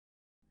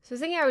So I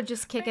was thinking I would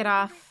just kick it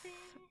off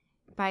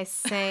by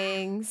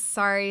saying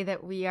sorry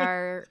that we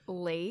are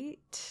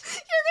late. You're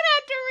gonna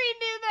have to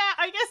redo that.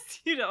 I guess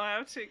you don't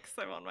have to because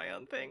I'm on my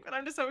own thing, but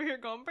I'm just over here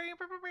going.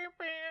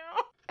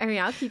 I mean,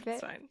 I'll keep it.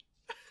 It's fine.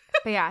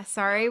 But yeah,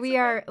 sorry we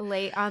are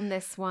late on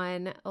this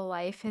one.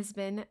 Life has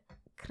been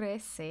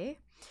crazy,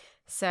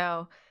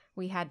 so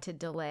we had to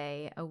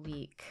delay a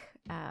week.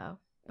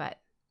 But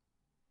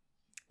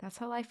that's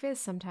how life is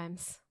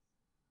sometimes.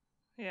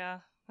 Yeah,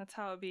 that's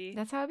how it be.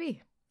 That's how it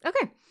be.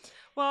 Okay.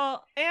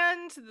 Well,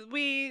 and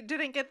we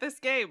didn't get this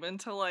game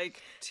until like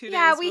 2 days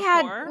yeah,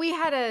 before. We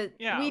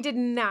did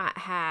not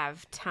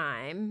have a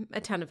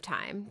ton of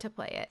time to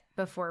play it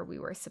before we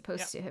were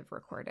supposed to have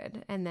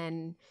recorded. And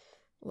then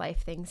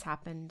life things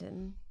happened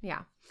and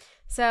yeah.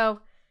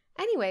 So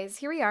anyways,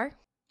 here we are.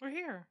 We're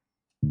here.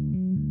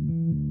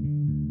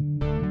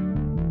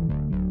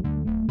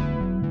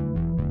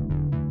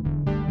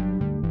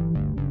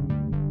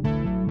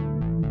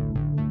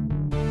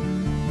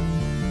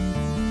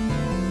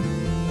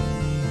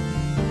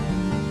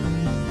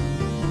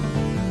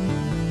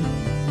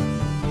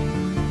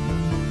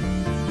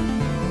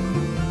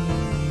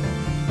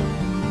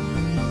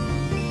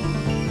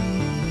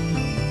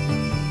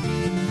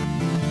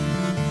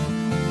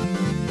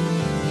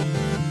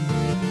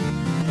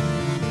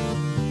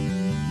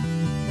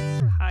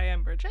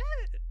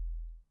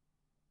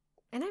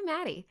 And I'm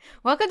Maddie.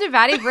 Welcome to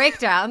Maddie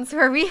Breakdowns,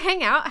 where we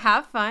hang out,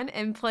 have fun,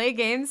 and play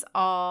games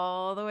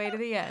all the way to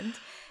the end.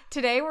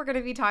 Today, we're going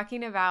to be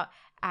talking about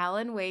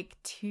Alan Wake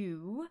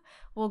 2.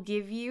 We'll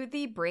give you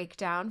the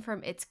breakdown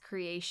from its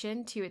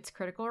creation to its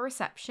critical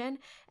reception,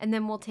 and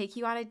then we'll take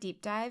you on a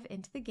deep dive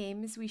into the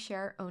game as we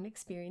share our own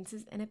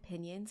experiences and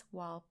opinions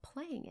while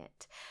playing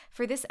it.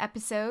 For this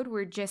episode,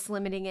 we're just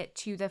limiting it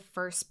to the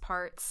first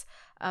parts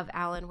of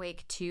Alan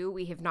Wake 2.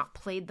 We have not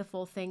played the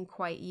full thing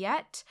quite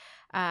yet.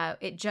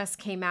 It just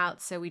came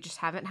out, so we just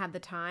haven't had the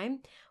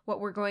time. What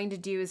we're going to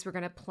do is we're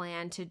going to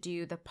plan to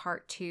do the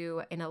part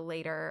 2 in a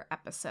later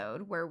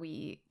episode where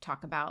we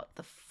talk about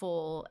the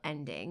full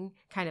ending,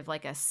 kind of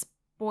like a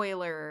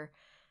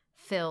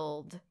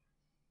spoiler-filled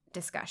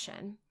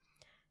discussion.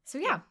 So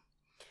yeah,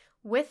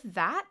 with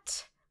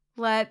that,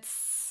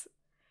 let's...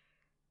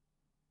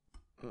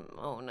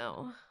 Oh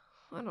no,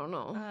 I don't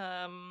know.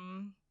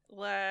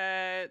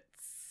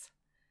 Let's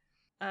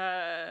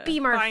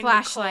beam our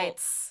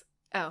flashlights.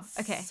 Oh,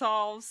 okay.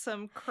 Solve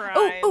some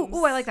crimes.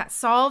 Oh, I like that.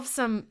 Solve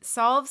some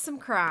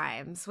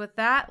crimes. With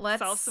that,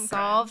 let's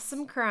solve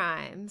some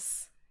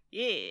crimes.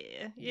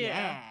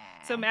 Yeah.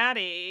 So,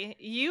 Maddie,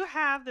 you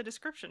have the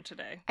description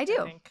today. I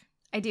do.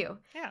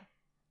 Yeah.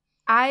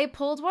 I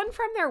pulled one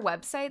from their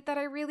website that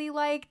I really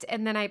liked,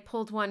 and then I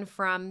pulled one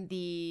from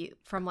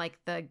like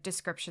the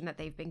description that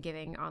they've been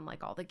giving on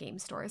like all the game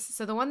stores.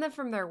 So the one that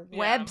from their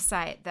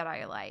website that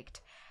I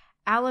liked,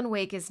 Alan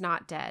Wake is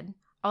not dead,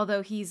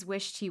 although he's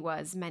wished he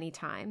was many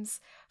times.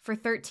 For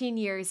 13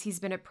 years, he's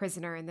been a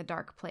prisoner in the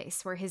dark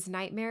place, where his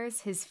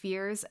nightmares, his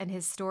fears, and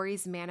his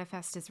stories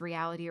manifest as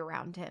reality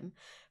around him.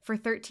 For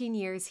 13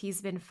 years,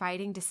 he's been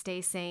fighting to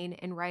stay sane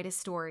and write a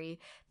story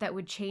that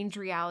would change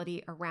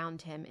reality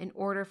around him in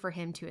order for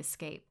him to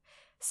escape.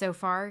 So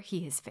far,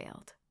 he has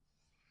failed.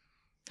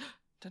 Dun,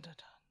 dun, dun.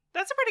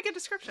 That's a pretty good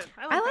description.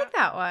 I like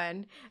that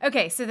one.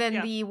 Okay, so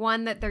then the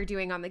one that they're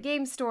doing on the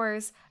game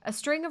stores, a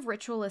string of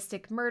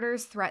ritualistic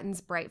murders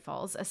threatens Bright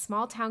Falls, a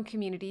small town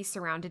community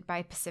surrounded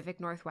by Pacific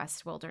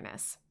Northwest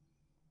wilderness.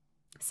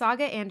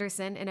 Saga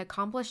Anderson, an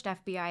accomplished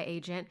FBI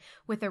agent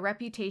with a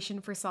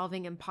reputation for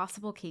solving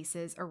impossible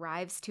cases,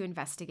 arrives to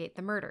investigate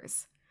the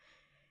murders.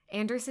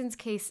 Anderson's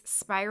case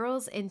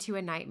spirals into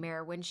a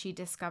nightmare when she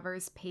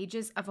discovers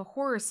pages of a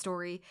horror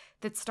story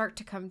that start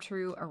to come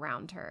true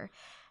around her.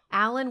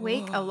 Alan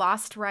Wake, a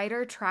lost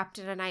writer trapped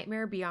in a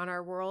nightmare beyond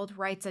our world,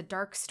 writes a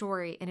dark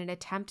story in an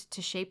attempt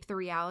to shape the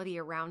reality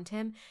around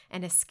him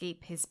and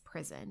escape his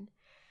prison.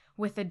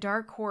 With the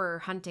dark horror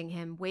hunting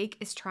him, Wake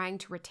is trying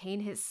to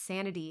retain his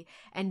sanity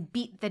and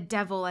beat the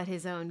devil at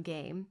his own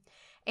game.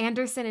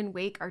 Anderson and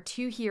Wake are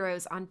two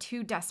heroes on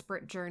two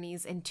desperate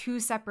journeys in two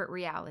separate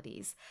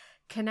realities,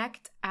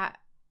 connected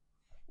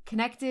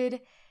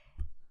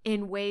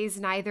in ways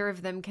neither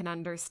of them can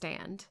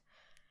understand.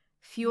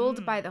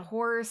 Fueled by the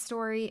horror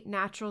story,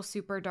 natural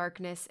super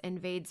darkness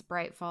invades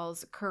Bright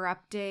Falls,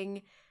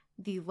 corrupting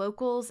the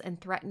locals and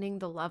threatening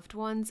the loved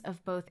ones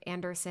of both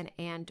Anderson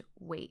and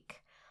Wake.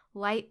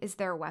 Light is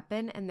their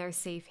weapon and their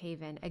safe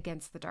haven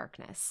against the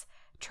darkness.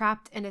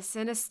 Trapped in a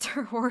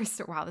sinister horror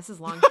story. Wow, this is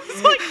long.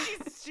 It's like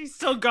she's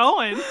still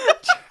going.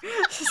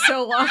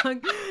 So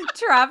long.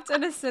 Trapped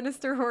in a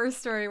sinister horror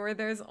story where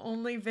there's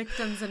only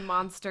victims and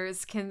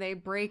monsters, can they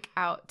break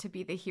out to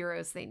be the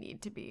heroes they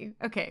need to be?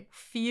 Okay,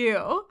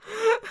 phew.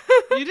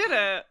 You did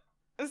it.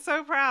 I'm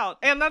so proud.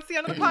 And that's the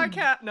end of the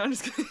podcast. No, I'm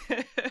just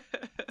kidding.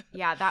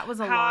 Yeah, that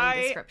was a long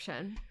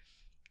description.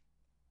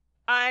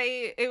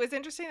 It was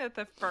interesting that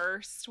the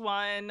first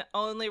one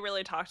only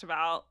really talked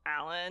about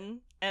Alan,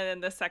 and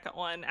then the second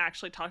one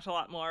actually talked a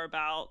lot more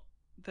about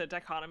the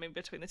dichotomy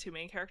between the two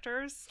main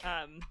characters.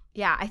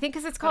 Yeah, I think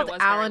because it's called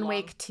Alan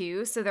Wake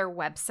 2, so their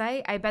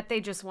website, I bet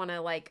they just want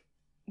to like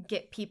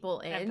get people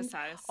in.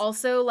 Emphasize.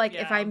 Also, like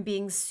if I'm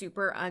being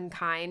super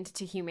unkind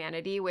to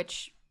humanity,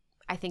 which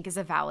I think is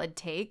a valid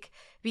take,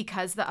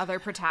 because the other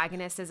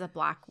protagonist is a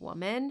Black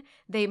woman,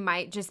 they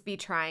might just be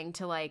trying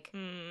to like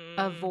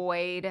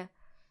avoid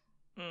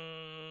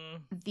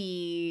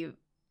the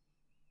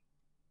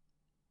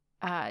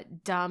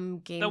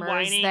dumb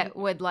gamers that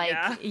would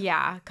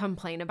like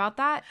complain about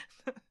that.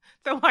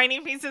 The whiny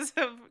pieces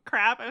of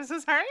crap. I'm so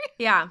sorry.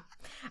 Yeah,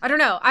 I don't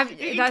know.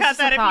 You can cut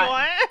that if you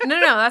want.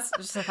 No, that's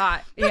just a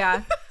thought.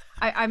 Yeah,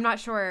 I'm not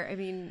sure. I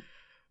mean,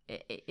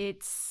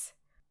 it's.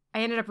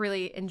 I ended up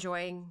really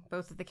enjoying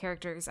both of the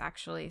characters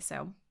actually.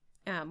 So,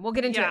 we'll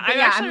get into it. But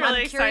I'm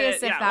really curious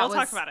excited. if that we'll was.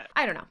 Talk about it.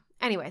 I don't know.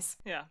 Anyways.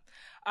 Yeah.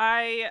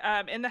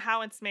 I in the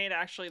How It's Made,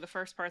 actually, the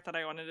first part that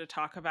I wanted to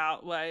talk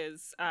about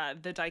was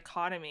the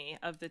dichotomy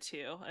of the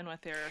two and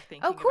what they're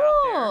thinking about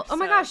there. Oh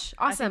my gosh,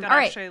 awesome. I think that All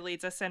right. actually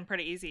leads us in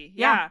pretty easy.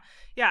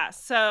 Yeah.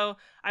 So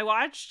I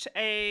watched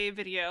a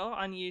video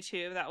on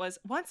YouTube that was,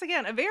 once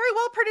again, a very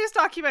well-produced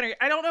documentary.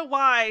 I don't know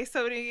why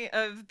so many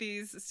of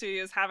these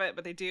studios have it,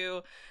 but they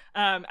do.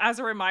 As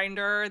a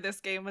reminder, this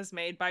game was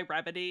made by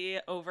Remedy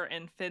over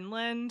in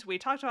Finland. We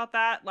talked about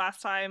that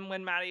last time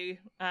when Maddie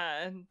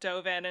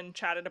dove in and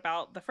chatted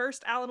about the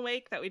first Alan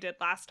Wake that we did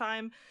last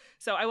time.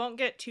 So I won't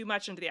get too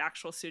much into the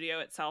actual studio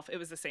itself. It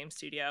was the same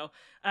studio.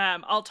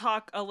 I'll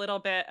talk a little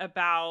bit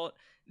about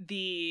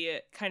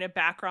the kind of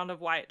background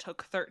of why it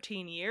took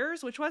 13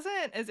 years, which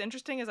wasn't as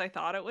interesting as I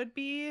thought it would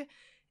be.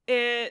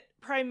 It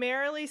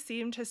primarily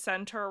seemed to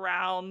center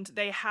around,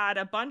 they had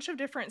a bunch of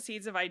different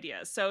seeds of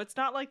ideas. So it's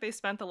not like they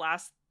spent the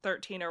last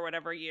 13 or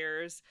whatever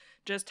years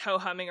just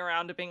ho-humming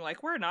around and being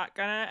like, we're not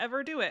gonna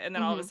ever do it. And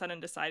then all of a sudden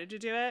decided to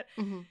do it.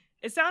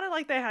 It sounded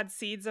like they had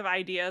seeds of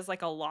ideas,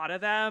 like a lot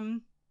of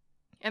them.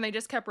 And they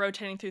just kept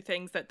rotating through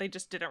things that they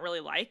just didn't really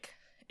like.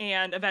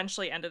 And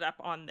eventually ended up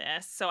on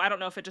this. So I don't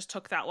know if it just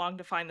took that long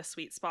to find the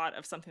sweet spot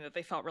of something that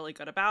they felt really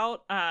good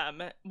about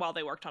while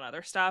they worked on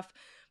other stuff.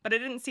 But it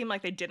didn't seem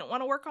like they didn't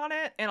want to work on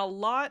it. And a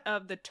lot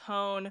of the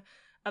tone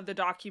of the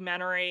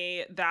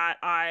documentary that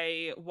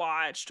I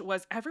watched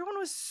was everyone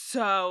was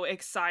so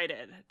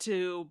excited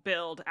to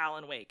build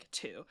Alan Wake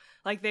 2.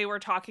 Like they were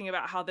talking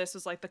about how this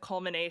was like the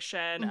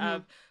culmination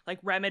of like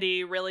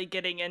Remedy really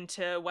getting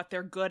into what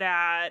they're good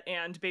at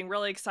and being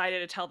really excited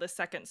to tell this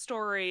second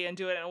story and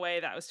do it in a way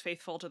that was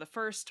faithful to the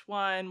first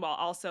one while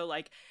also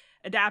like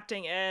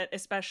adapting it,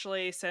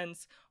 especially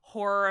since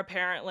horror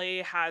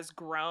apparently has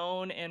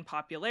grown in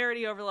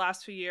popularity over the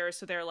last few years.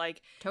 So they're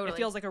like, It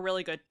feels like a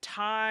really good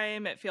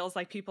time. It feels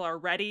like people are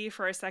ready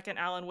for a second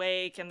Alan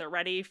Wake and they're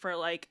ready for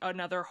like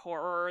another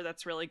horror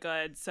that's really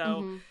good.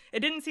 So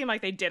it didn't seem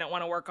like they didn't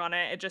want to work on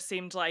it. It just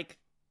seemed like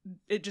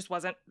it just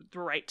wasn't the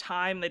right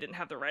time. They didn't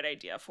have the right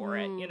idea for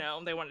it. You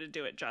know, they wanted to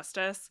do it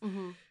justice.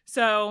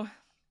 So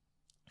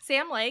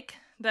Sam Lake,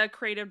 the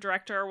creative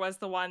director, was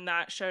the one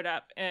that showed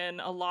up in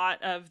a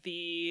lot of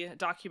the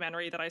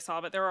documentary that I saw,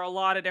 but there were a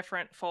lot of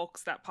different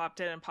folks that popped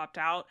in and popped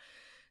out.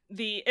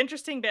 The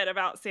interesting bit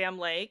about Sam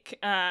Lake,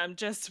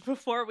 just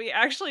before we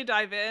actually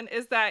dive in,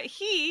 is that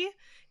he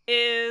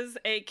is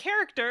a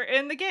character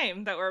in the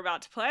game that we're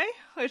about to play,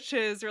 which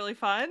is really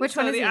fun. Which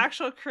one is the he?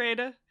 Actual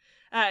creative?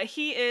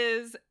 He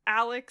is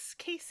Alex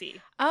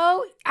Casey.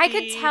 Oh, I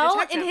could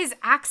tell in his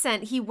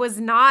accent he was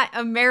not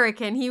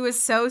American. He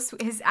was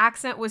his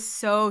accent was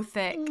so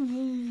thick.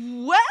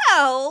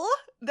 Well,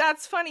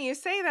 that's funny you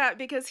say that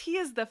because he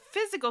is the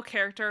physical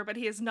character, but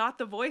he is not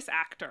the voice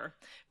actor.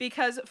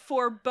 Because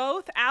for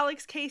both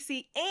Alex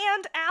Casey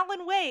and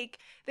Alan Wake,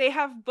 they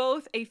have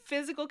both a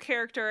physical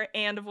character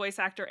and a voice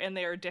actor, and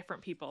they are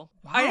different people.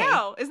 Why? I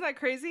know. Isn't that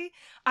crazy?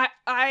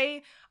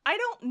 I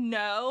don't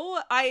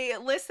know. I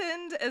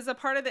listened as a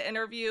part of the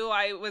interview.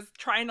 I was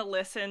trying to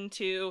listen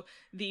to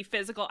the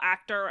physical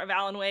actor of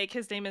Alan Wake.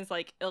 His name is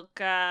like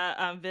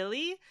Ilka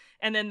Vili.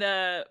 And then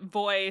the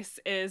voice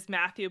is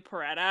Matthew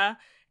Peretta.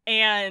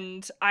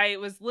 And I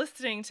was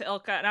listening to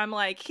Ilka and I'm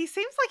like, he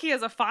seems like he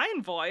has a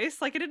fine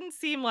voice. Like it didn't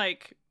seem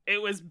like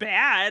it was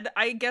bad.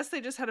 I guess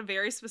they just had a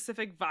very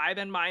specific vibe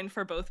in mind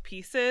for both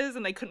pieces.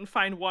 And they couldn't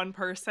find one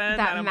person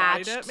that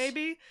embodied it,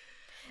 maybe.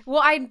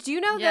 Well, I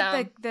do know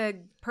that the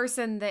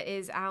person that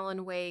is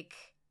Alan Wake,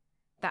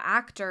 the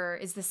actor,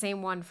 is the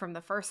same one from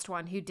the first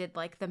one who did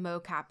like the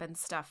mocap and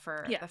stuff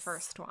for the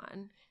first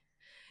one.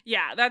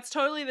 Yeah, that's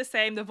totally the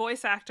same. The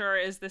voice actor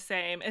is the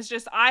same. It's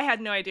just I had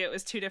no idea it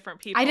was two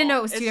different people. I didn't know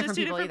it was two different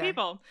either.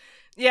 people.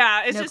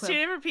 Yeah, it's no just clue. Two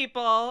different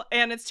people,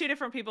 and it's two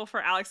different people for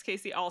Alex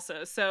Casey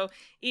also. So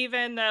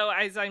even though,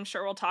 as I'm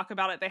sure we'll talk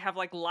about it, they have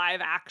like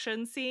live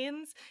action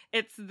scenes,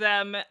 it's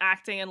them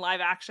acting in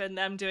live action,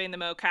 them doing the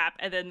mocap,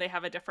 and then they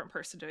have a different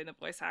person doing the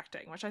voice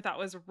acting, which I thought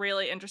was a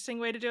really interesting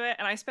way to do it.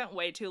 And I spent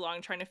way too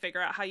long trying to figure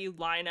out how you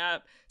line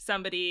up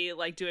somebody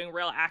like doing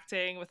real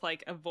acting with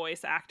like a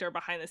voice actor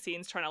behind the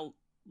scenes trying to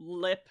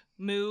lip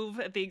move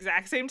at the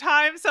exact same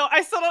time. So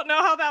I still don't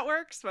know how that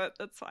works, but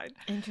that's fine.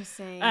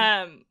 Interesting.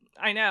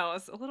 I know,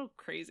 it's a little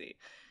crazy.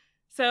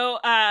 So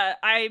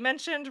I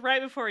mentioned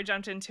right before we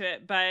jumped into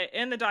it, but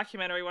in the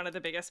documentary, one of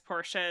the biggest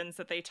portions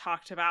that they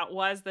talked about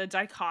was the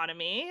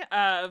dichotomy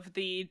of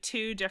the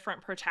two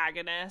different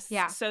protagonists.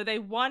 Yeah. So they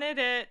wanted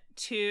it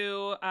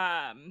to,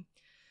 how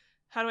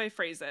do I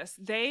phrase this?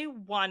 They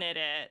wanted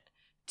it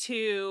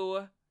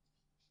to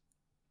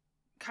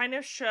kind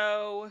of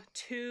show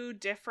two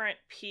different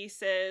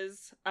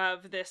pieces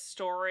of this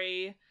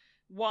story.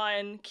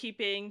 One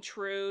keeping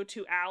true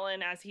to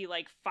Alan as he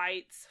like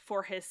fights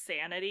for his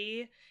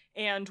sanity,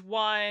 and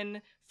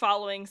one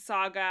following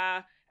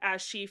Saga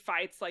as she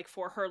fights like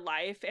for her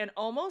life, and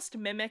almost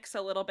mimics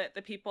a little bit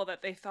the people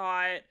that they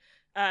thought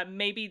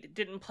maybe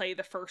didn't play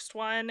the first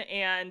one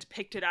and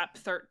picked it up.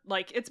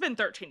 Like it's been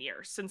 13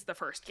 years since the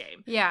first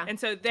game. Yeah. And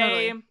so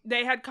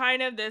they had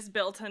kind of this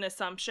built-in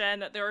assumption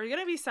that there were going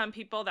to be some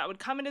people that would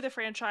come into the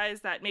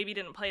franchise that maybe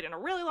didn't play it in a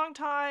really long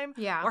time,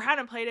 or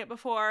hadn't played it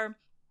before.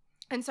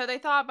 And so they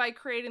thought by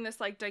creating this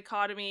like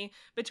dichotomy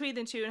between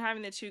the two and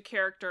having the two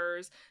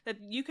characters that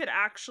you could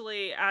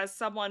actually, as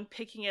someone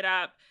picking it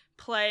up,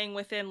 playing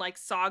within like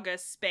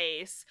Saga's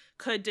space,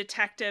 could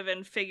detective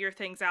and figure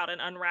things out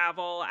and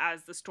unravel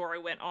as the story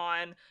went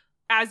on,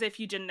 as if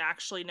you didn't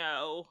actually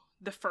know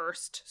the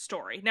first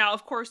story. Now,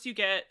 of course, you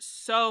get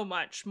so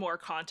much more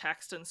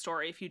context and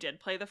story if you did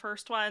play the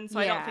first one. So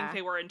I don't think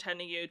they were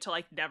intending you to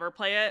like never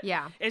play it.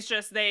 Yeah. It's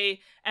just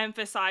they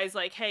emphasize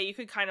like, hey, you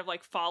could kind of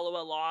like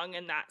follow along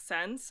in that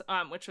sense,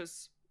 which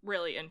was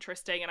really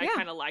interesting. And I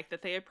kind of like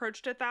that they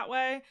approached it that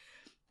way.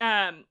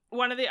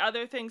 One of the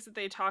other things that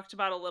they talked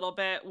about a little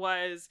bit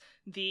was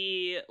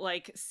the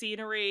like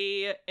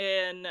scenery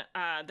in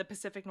the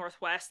Pacific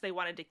Northwest they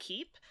wanted to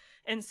keep.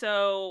 And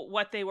so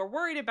what they were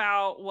worried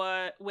about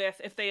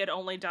with if they had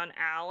only done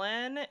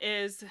Alan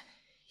is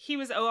he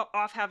was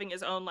off having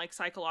his own like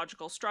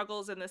psychological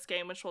struggles in this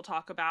game, which we'll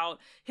talk about.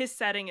 His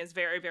setting is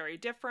very, very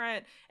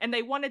different. And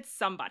they wanted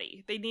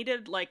somebody. They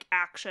needed like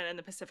action in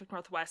the Pacific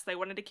Northwest. They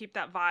wanted to keep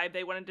that vibe.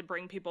 They wanted to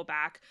bring people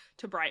back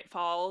to Bright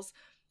Falls.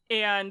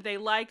 And they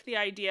liked the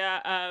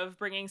idea of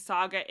bringing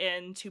Saga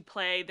in to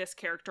play this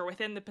character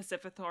within the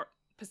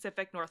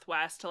Pacific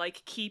Northwest to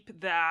like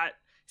keep that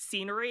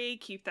scenery,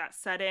 keep that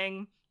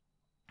setting,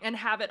 and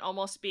have it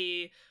almost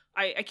be,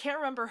 I can't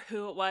remember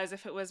who it was,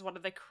 if it was one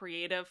of the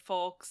creative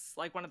folks,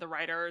 like one of the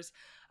writers,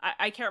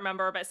 I can't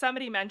remember, but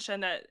somebody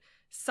mentioned that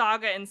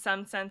Saga in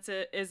some sense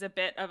is a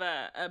bit of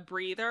a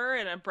breather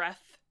and a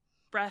breath,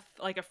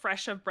 like a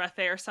fresh of breath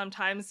air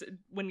sometimes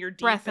when you're deep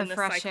breath in of the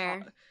fresh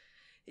air.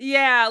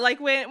 Yeah, like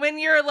when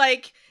you're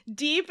like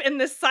deep in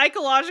the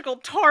psychological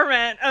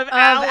torment of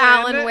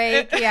Alan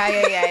Wake.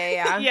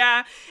 Yeah.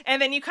 Yeah, and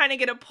then you kind of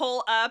get a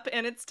pull up,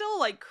 and it's still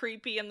like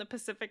creepy in the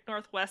Pacific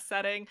Northwest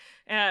setting,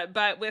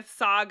 but with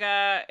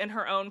Saga and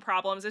her own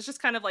problems, it's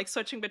just kind of like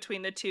switching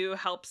between the two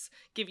helps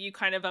give you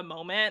kind of a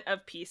moment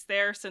of peace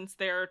there, since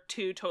they're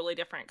two totally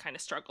different kind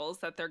of struggles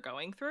that they're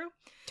going through.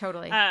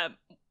 Totally.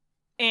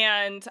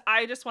 And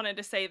I just wanted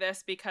to say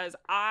this because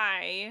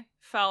I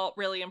felt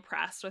really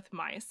impressed with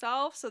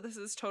myself. So this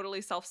is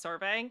totally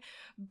self-serving.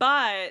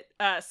 But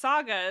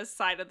Saga's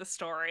side of the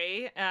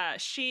story,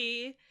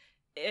 Saga's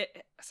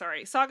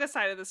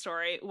side of the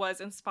story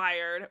was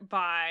inspired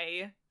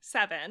by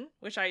Seven,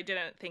 which I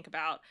didn't think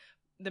about.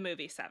 The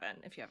movie Seven,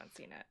 if you haven't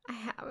seen it. I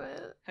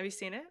haven't. Have you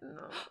seen it?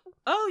 No.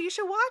 Oh, you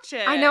should watch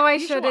it. I know I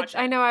should.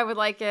 I know I would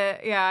like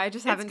it. Yeah, I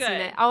just haven't seen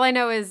it. All I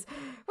know is,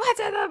 what's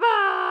in the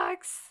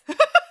box?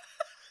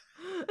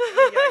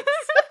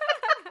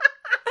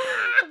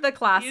 The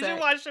classic. You should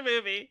watch the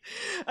movie.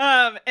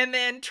 And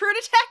then True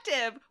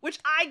Detective, which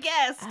I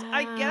guessed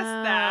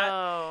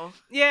that.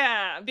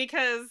 Yeah,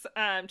 because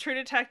True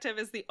Detective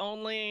is the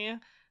only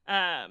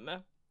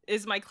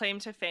is my claim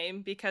to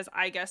fame, because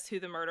I guessed who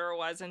the murderer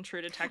was in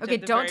True Detective. Okay,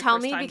 don't tell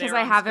me because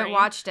I haven't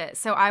watched it.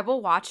 So I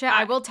will watch it.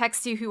 I will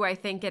text you who I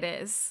think it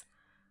is.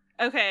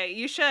 Okay,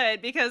 you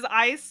should, because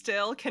I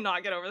still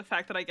cannot get over the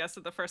fact that I guessed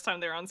it the first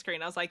time they were on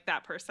screen. I was like,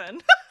 that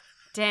person.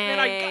 Dang.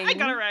 And I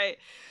got it right.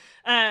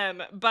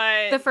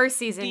 But the first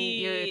season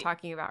you're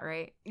talking about,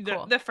 right?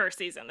 Cool. The first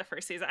season.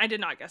 I did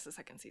not guess the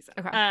second season.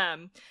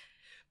 Okay.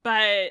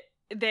 But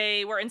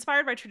they were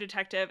inspired by True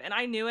Detective, and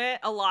I knew it.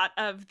 A lot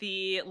of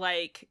the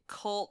like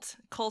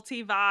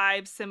culty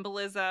vibe,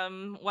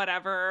 symbolism,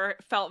 whatever,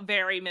 felt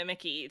very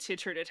mimicky to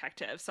True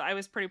Detective. So I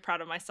was pretty proud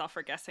of myself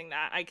for guessing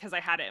that, because I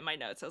had it in my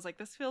notes. I was like,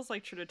 this feels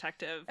like True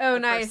Detective. Oh,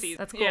 nice.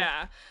 That's cool.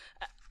 Yeah.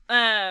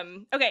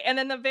 Okay, and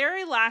then the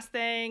very last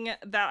thing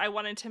that I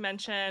wanted to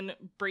mention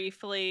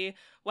briefly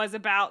was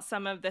about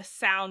some of the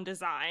sound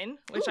design,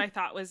 which I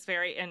thought was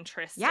very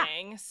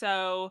interesting. Yeah.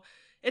 So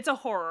it's a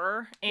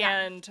horror,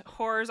 and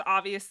horrors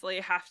obviously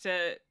have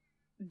to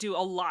do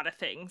a lot of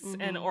things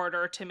in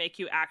order to make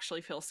you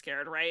actually feel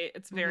scared, right?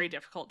 It's very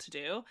difficult to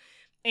do.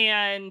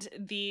 And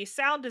the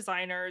sound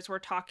designers were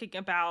talking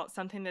about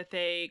something that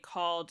they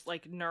called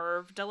like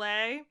nerve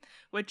delay,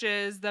 which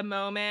is the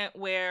moment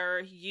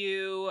where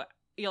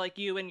like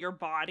you and your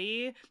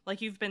body,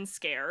 like you've been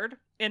scared,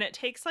 and it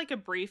takes like a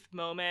brief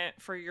moment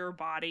for your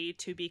body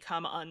to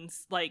become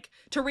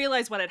to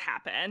realize what had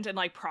happened and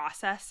like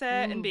process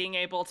it and being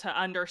able to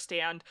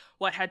understand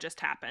what had just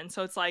happened.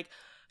 So it's like,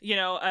 you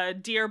know, a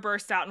deer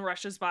bursts out and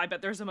rushes by,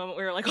 but there's a moment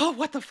where you're like, oh,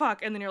 what the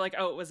fuck? And then you're like,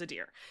 oh, it was a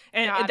deer.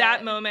 And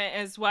that moment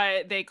is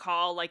what they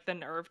call like the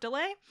nerve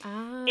delay.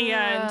 Oh,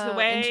 and the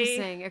way,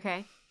 interesting.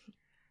 Okay.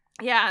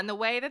 Yeah, and the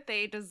way that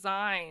they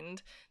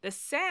designed the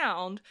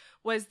sound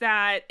was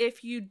that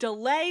if you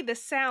delay the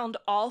sound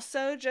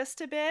also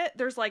just a bit,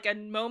 there's like a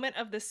moment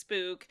of the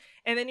spook,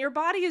 and then your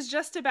body is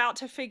just about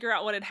to figure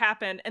out what had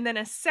happened, and then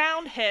a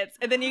sound hits,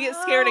 and then you get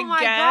scared again. Oh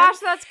my gosh,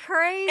 that's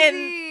crazy.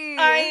 And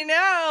I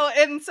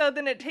know. And so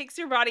then it takes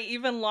your body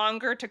even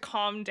longer to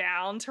calm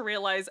down to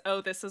realize,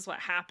 oh, this is what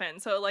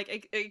happened. So like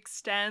it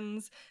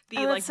extends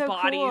the like so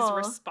body's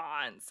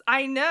response.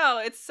 I know.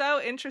 It's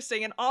so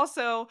interesting. And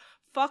also,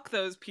 fuck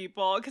those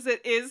people, because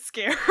it is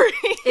scary.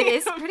 It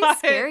is pretty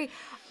scary.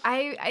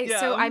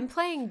 So I'm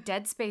playing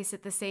Dead Space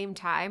at the same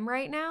time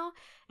right now,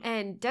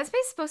 and Dead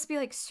Space is supposed to be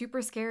like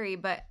super scary,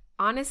 but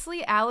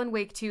honestly, Alan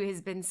Wake 2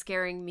 has been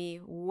scaring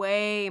me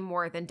way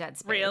more than Dead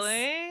Space.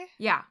 Really?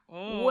 Yeah,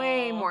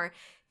 way more.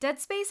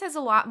 Dead Space has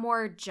a lot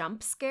more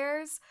jump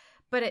scares,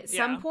 but at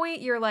some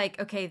point you're like,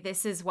 okay,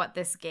 this is what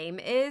this game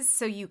is,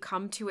 so you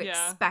come to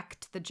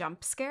expect the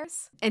jump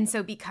scares. And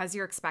so because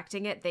you're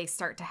expecting it, they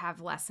start to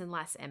have less and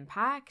less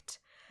impact.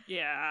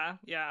 Yeah.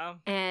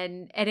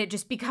 And it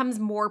just becomes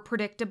more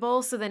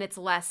predictable, so then it's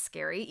less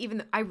scary. Even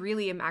though I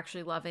really am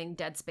actually loving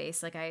Dead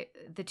Space. Like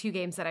the two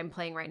games that I'm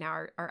playing right now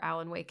are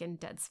Alan Wake and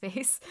Dead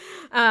Space.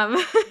 And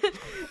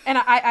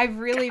I've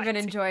really been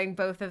enjoying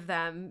both of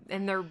them,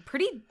 and they're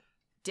pretty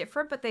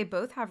different, but they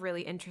both have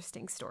really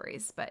interesting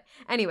stories. But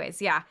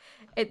anyways, yeah,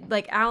 it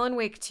like Alan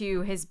Wake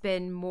 2 has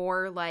been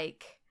more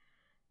like,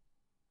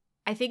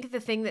 I think the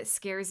thing that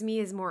scares me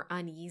is more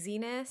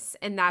uneasiness,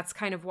 and that's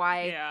kind of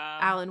why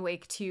Alan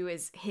Wake 2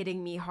 is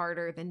hitting me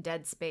harder than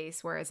Dead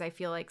Space, whereas I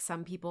feel like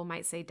some people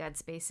might say Dead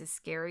Space is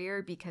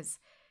scarier because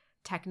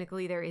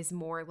technically there is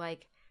more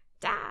like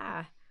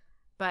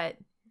but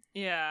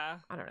yeah,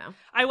 I don't know.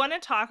 I want to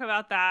talk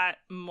about that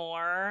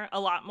a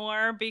lot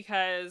more,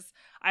 because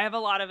I have a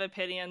lot of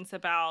opinions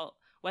about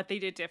what they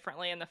did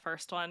differently in the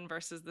first one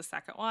versus the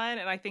second one,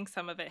 and I think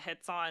some of it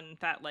hits on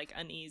that like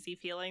uneasy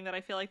feeling that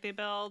I feel like they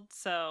build.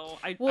 So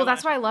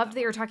that's why I loved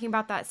that you're talking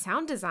about that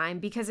sound design,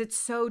 because it's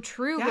so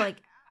true. Yeah.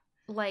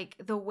 Like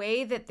the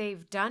way that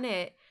they've done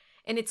it,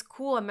 and it's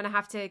cool. I'm gonna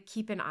have to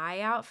keep an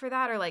eye out for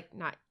that, or like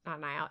not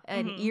an eye out,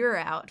 an ear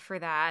out for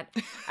that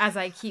as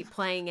I keep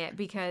playing it,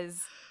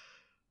 because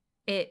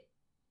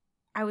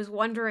I was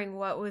wondering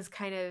what was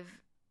kind of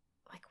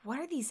like, what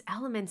are these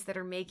elements that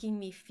are making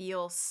me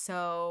feel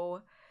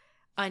so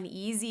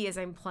uneasy as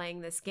I'm playing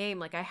this game?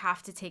 Like, I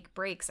have to take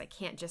breaks. I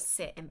can't just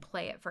sit and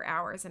play it for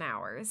hours and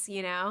hours,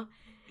 you know?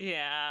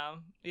 Yeah.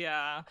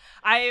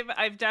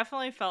 I've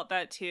definitely felt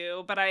that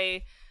too, but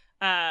I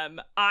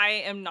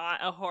am not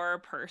a horror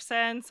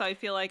person, so I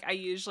feel like I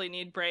usually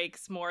need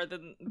breaks more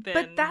than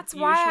But that's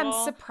usual. Why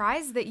I'm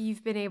surprised that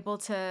you've been able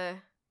to.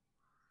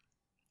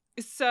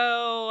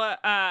 So,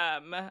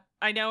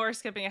 I know we're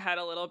skipping ahead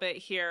a little bit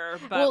here,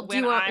 but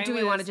do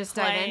we want to just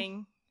dive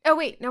in? Oh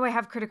wait, no, I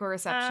have critical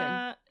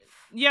reception.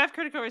 You have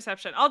critical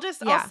reception. I'll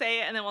say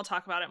it and then we'll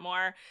talk about it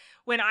more.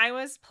 When I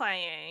was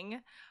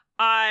playing,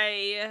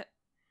 I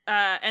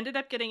ended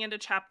up getting into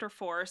chapter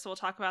 4, so we'll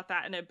talk about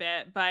that in a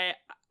bit. But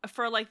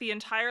for like the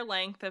entire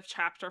length of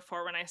chapter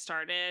 4, when I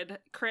started,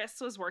 Chris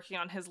was working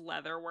on his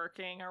leather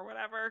working or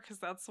whatever, because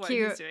that's what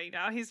he's doing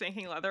now. He's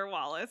making leather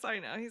wallets. I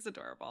know, he's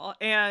adorable.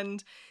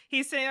 And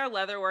he's sitting there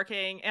leather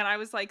working, and I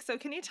was like, so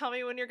can you tell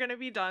me when you're going to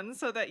be done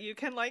so that you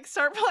can like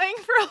start playing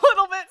for a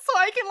little bit so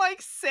I can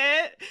like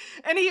sit?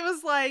 And he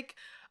was like,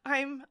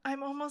 I'm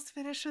almost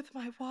finished with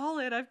my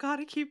wallet. I've got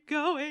to keep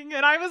going.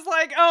 And I was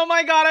like, oh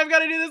my God, I've got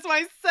to do this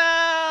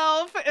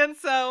myself. And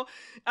so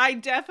I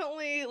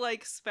definitely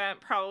like spent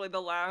probably the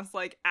last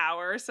like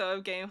hour or so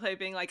of gameplay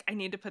being like, I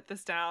need to put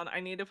this down. I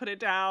need to put it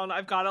down.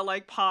 I've got to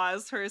like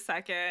pause for a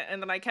second.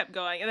 And then I kept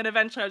going. And then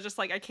eventually I was just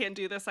like, I can't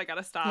do this. I got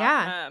to stop.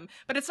 Yeah.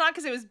 But it's not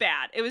because it was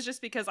bad. It was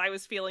just because I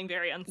was feeling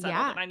very unsettled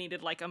and I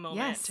needed like a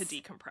moment to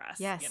decompress.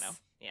 Yes. You know?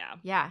 Yeah.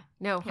 Yeah.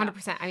 No,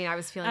 100%. Yeah. I mean, I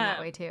was feeling that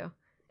way too.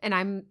 And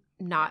I'm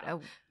not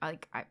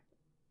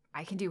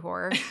I can do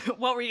horror.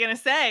 What were you gonna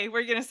say? Were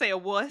you gonna say a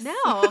wuss?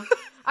 No,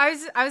 I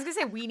was gonna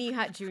say Weenie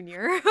Hut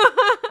Jr.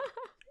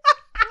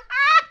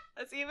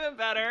 That's even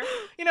better.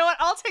 You know what?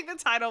 I'll take the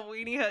title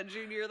Weenie Hut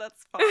Jr.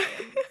 That's fine.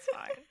 It's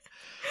fine.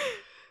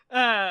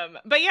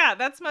 But yeah,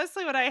 that's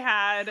mostly what I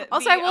had.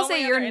 Also, I will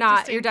say you're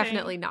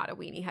definitely not a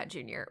Weenie Hut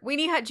Jr.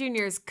 Weenie Hut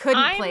Juniors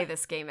couldn't play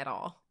this game at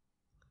all.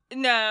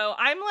 No,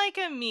 I'm like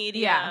a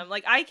medium. Yeah.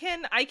 Like I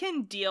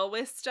can deal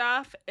with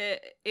stuff,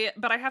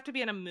 but I have to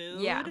be in a mood.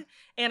 Yeah.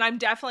 And I'm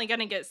definitely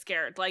gonna get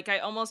scared. Like I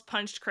almost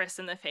punched Chris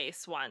in the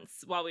face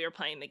once while we were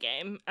playing the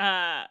game,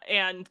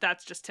 and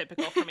that's just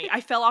typical for me. I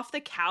fell off the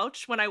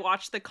couch when I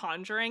watched The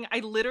Conjuring.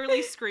 I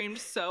literally screamed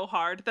so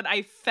hard that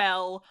I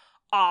fell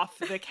off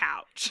the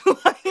couch.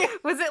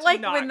 Was it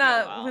like when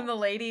the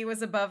lady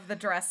was above the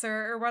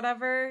dresser or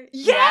whatever?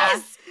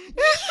 Yes! Yeah.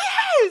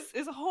 Yes!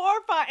 It's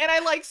horrifying. And I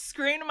like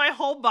screamed, my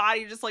whole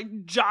body just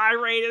like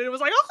gyrated. It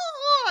was like,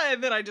 oh,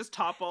 and then I just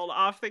toppled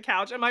off the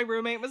couch. And my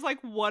roommate was like,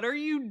 what are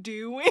you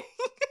doing?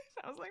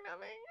 I was like,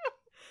 nothing.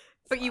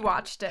 But you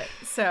watched it,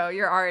 so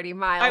you're already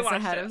miles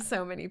ahead of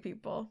so many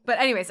people. But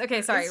anyways,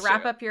 okay, sorry.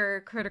 Wrap up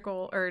your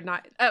critical or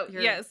not.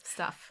 Your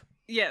stuff.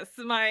 Yes,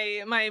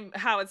 my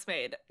how it's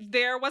made.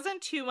 There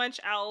wasn't too much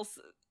else.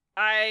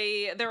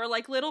 There were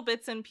like little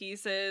bits and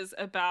pieces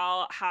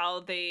about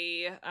how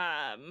they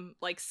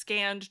like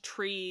scanned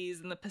trees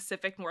in the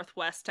Pacific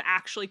Northwest to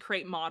actually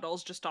create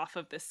models just off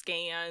of the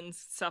scans,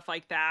 stuff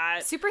like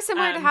that. Super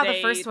similar to how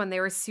the first one, they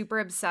were super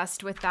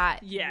obsessed with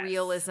that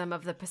realism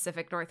of the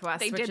Pacific Northwest.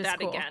 They which did is that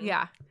cool. again.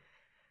 Yeah.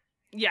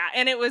 Yeah,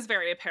 and it was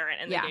very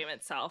apparent in the game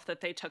itself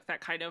that they took that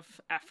kind of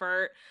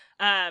effort.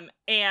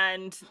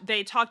 And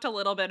they talked a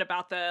little bit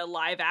about the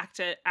live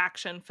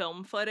action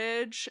film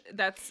footage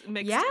that's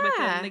mixed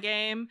within the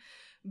game.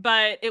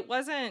 But it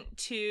wasn't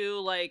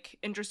too like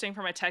interesting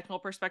from a technical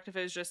perspective.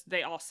 It was just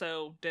they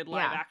also did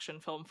live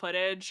action film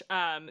footage.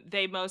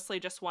 They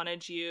mostly just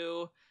wanted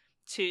you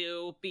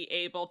to be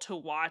able to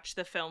watch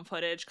the film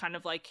footage kind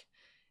of like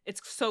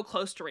it's so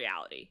close to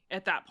reality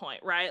at that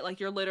point, right?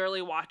 Like you're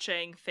literally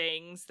watching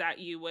things that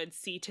you would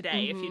see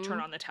today if you turn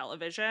on the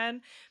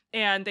television.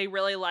 And they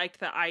really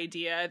liked the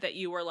idea that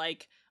you were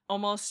like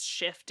almost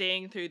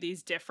shifting through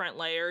these different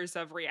layers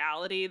of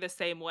reality the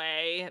same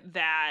way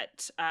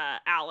that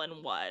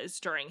Alan was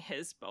during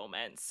his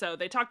moments. So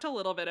they talked a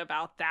little bit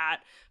about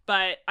that,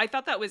 but I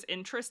thought that was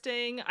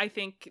interesting. I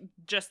think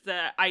just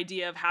the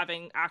idea of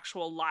having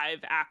actual live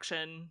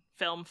action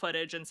film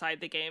footage inside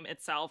the game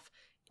itself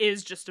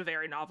is just a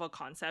very novel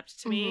concept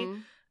to me.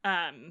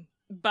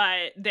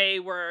 But they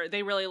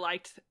really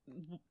liked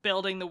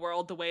building the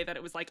world the way that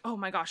it was like, oh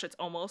my gosh, it's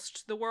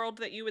almost the world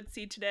that you would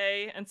see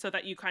today. And so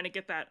that you kind of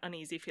get that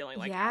uneasy feeling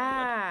like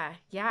Yeah.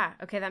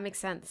 Okay, that makes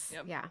sense.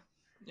 Yep.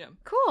 Yeah.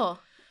 Cool.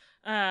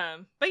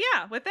 But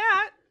yeah, with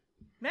that,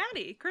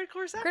 Maddie, critical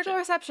reception. Critical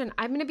reception.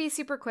 I'm going to be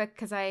super quick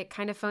because I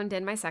kind of phoned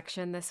in my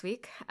section this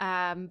week.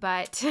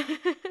 But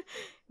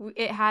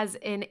it has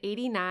an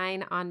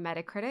 89 on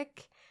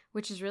Metacritic,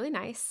 which is really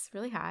nice,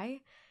 really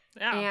high,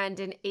 and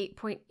an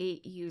 8.8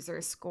 user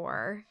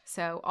score.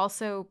 So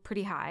also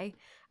pretty high.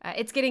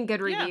 It's getting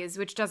good reviews,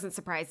 which doesn't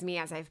surprise me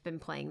as I've been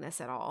playing this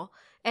at all.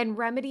 And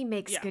Remedy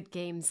makes good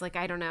games. Like,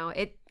 I don't know.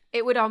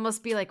 It would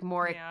almost be like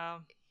more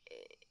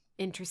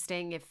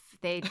interesting if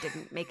they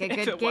didn't make a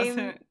good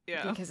game.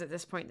 Because at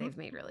this point they've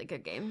made really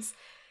good games.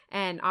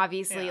 And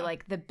obviously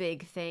like the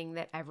big thing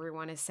that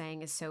everyone is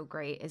saying is so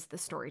great is the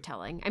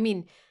storytelling. I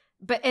mean,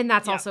 and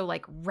that's also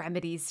like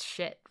Remedy's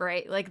shit,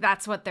 right? Like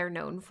that's what they're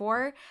known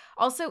for.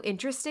 Also,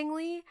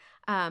 interestingly,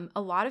 a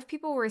lot of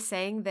people were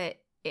saying that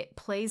it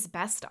plays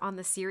best on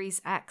the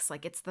Series X.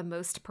 Like it's the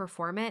most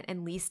performant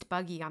and least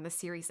buggy on the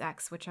Series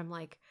X, which I'm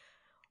like,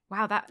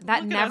 wow,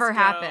 that never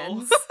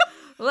happens.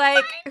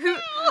 Like who?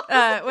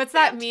 What's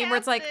that meme where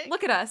it's like,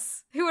 look at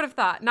us? Who would have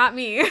thought? Not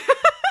me.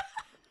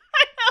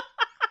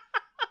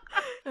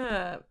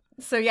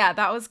 So yeah,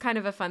 that was kind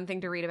of a fun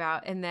thing to read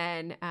about. And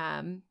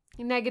then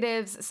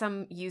negatives,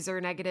 some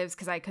user negatives,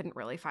 because I couldn't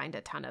really find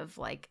a ton of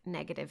like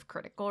negative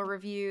critical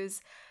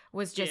reviews,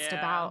 was just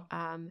about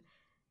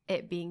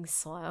it being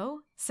slow.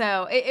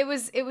 So it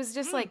was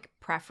just like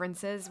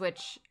preferences,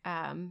 which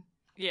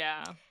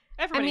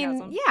everybody has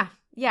them.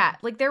 Yeah,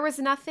 like there was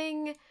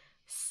nothing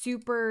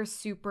super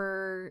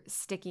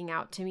sticking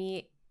out to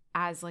me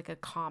as like a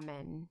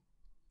common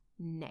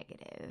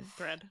negative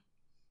thread.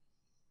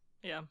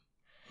 Yeah.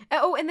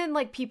 Oh, and then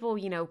like people,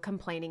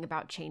 complaining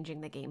about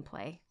changing the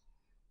gameplay.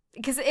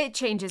 Because it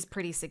changes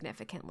pretty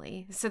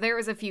significantly. So there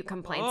was a few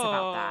complaints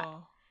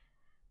about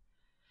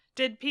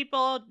that.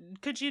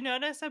 Could you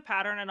notice a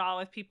pattern at all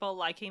with people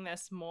liking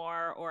this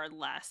more or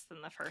less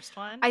than the first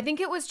one? I think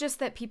it was just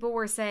that people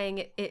were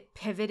saying it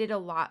pivoted a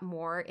lot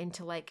more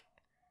into like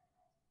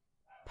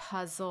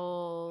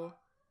puzzle.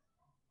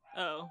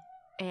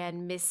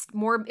 And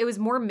it was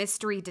more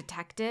mystery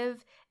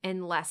detective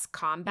and less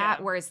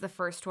combat, whereas the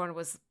first one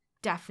was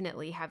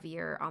definitely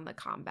heavier on the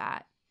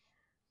combat.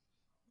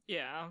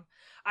 Yeah.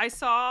 I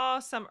saw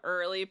some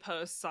early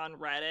posts on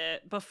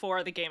Reddit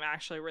before the game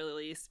actually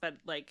released, but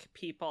like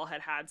people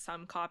had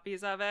some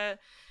copies of it,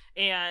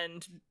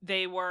 and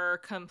they were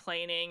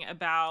complaining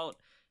about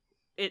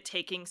it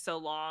taking so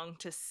long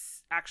to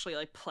actually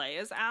like play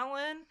as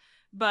Alan.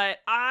 But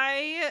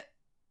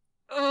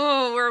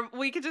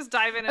we could just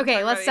dive in.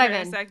 Okay, let's dive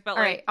in. All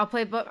right, I'll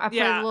play a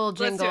little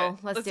jingle.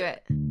 Let's do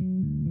it.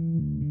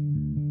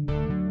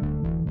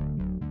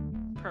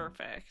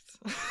 Perfect.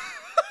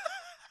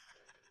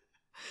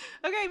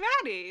 Okay,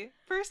 Maddie,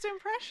 first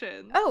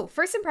impression. Oh,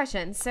 first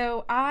impression.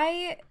 So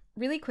I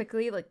really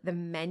quickly, like the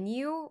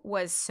menu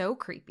was so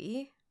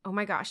creepy. Oh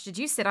my gosh. Did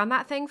you sit on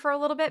that thing for a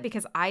little bit?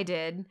 Because I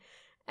did.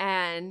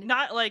 And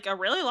not like a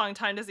really long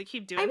time. Does it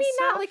keep doing stuff?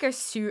 Not like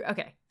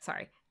okay,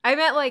 sorry. I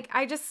meant like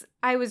I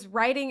was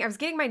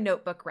getting my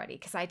notebook ready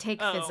because I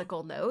take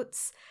physical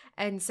notes.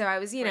 And so I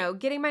was, you know,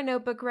 getting my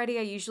notebook ready.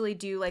 I usually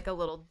do like a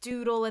little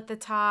doodle at the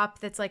top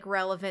that's like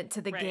relevant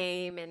to the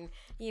game. And,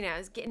 you know, I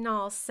was getting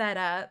all set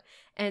up.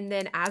 And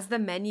then as the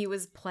menu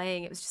was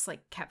playing, it was just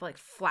like kept like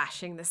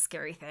flashing the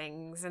scary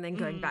things and then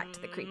going back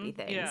to the creepy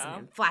things and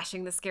then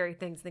flashing the scary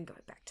things and then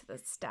going back to the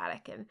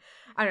static. And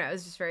I don't know, it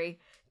was just very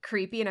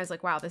creepy. And I was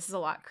like, wow, this is a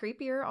lot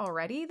creepier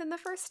already than the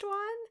first one.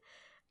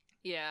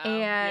 Yeah.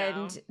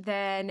 And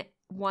then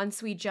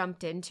once we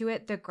jumped into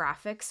it, the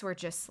graphics were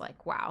just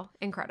like, wow,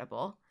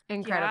 incredible.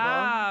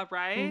 Yeah,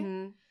 right?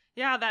 Mm-hmm.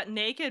 Yeah, that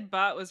naked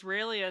butt was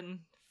really in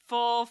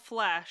full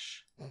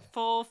flesh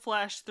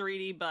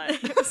 3D butt.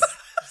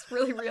 It's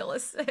really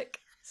realistic.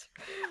 It's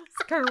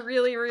like a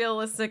really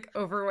realistic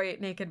overweight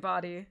naked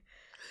body.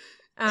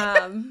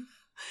 And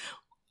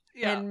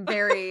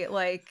very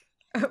like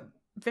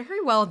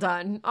very well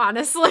done,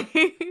 honestly.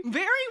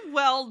 Very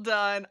well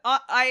done.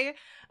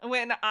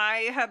 When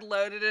I had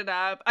loaded it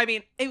up, I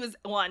mean, it was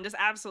just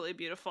absolutely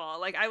beautiful.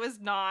 Like I was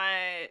not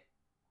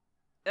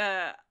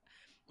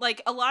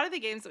like a lot of the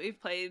games that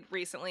we've played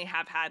recently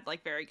have had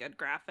like very good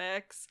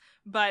graphics,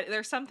 but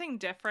there's something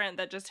different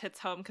that just hits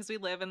home because we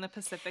live in the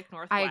Pacific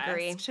Northwest. I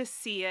agree. To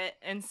see it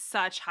in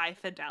such high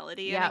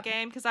fidelity in a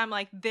game, because I'm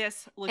like,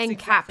 this looks and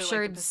exactly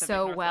captured like the Pacific so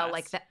Northwest. well.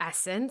 Like the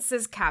essence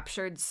is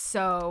captured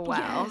so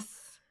well. Yes.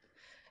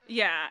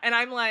 Yeah, and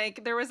I'm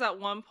like, there was at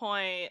one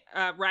point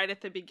right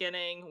at the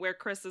beginning where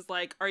Chris is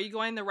like, are you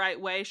going the right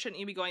way? Shouldn't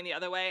you be going the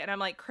other way? And I'm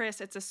like,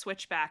 Chris, it's a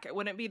switchback. It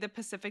wouldn't be the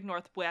Pacific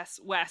Northwest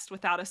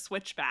without a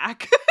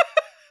switchback.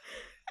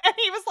 And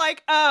he was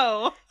like,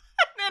 oh.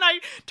 And then I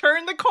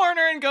turn the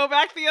corner and go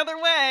back the other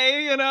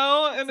way, you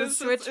know? And it's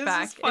a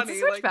switchback. It's funny.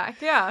 It's a switchback,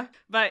 like, yeah.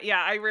 But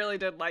yeah, I really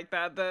did like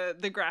that.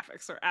 The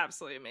graphics are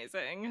absolutely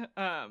amazing.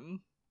 I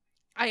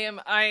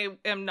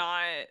am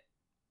not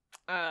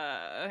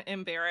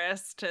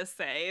embarrassed to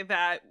say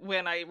that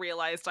when I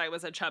realized I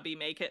was a chubby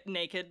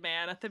naked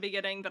man at the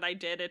beginning, that I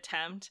did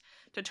attempt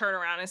to turn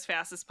around as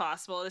fast as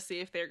possible to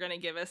see if they're going to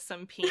give us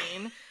some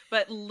peen,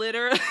 but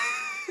literally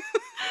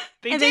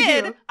they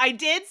did. I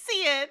did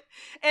see it,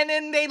 and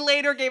then they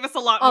later gave us a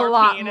lot more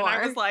peen, and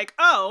I was like,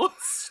 oh,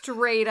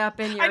 straight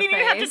up in your face. I didn't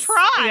even have to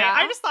try. Yeah.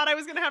 I just thought I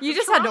was going to have to try. You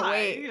just had to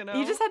wait. You know?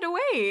 You just had to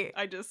wait.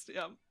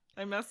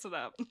 I messed it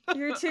up.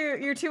 You're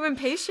too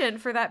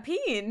impatient for that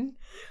peen.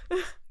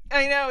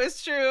 I know,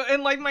 it's true.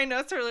 And like my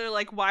notes are literally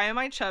like, why am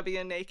I chubby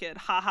and naked?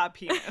 Haha,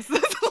 penis. That's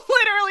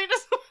literally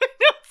just what my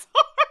notes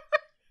are.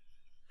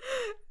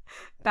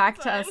 Back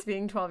to us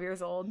being 12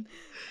 years old.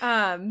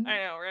 I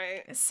know,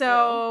 right?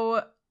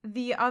 So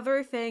the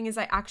other thing is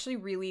I actually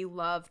really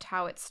loved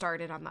how it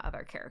started on the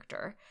other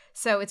character.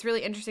 So it's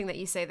really interesting that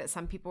you say that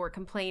some people were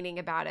complaining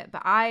about it,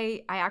 but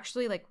I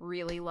actually like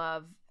really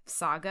love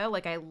Saga.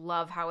 Like I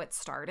love how it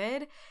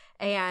started.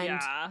 And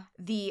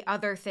the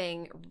other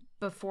thing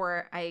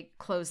before I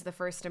close the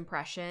first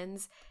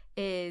impressions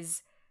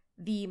is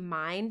the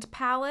Mind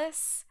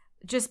Palace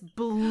just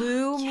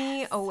blew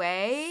me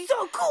away.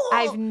 So cool.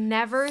 I've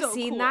never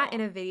seen that in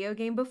a video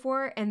game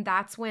before. And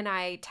that's when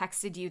I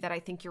texted you that I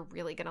think you're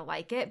really going to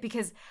like it.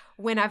 Because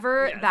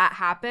whenever that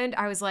happened,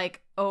 I was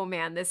like, oh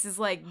man, this is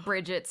like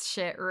Bridget's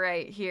shit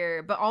right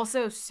here. But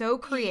also so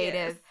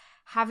creative. Yes.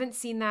 Haven't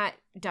seen that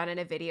done in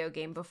a video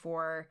game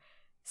before.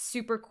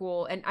 Super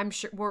cool. And I'm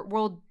sure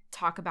we'll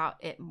talk about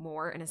it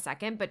more in a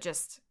second. But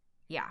just,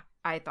 yeah,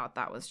 I thought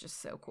that was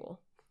just so cool.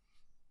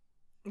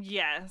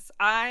 Yes,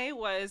 I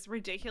was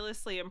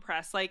ridiculously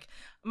impressed. Like,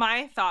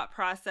 my thought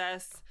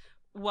process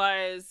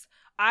was,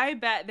 I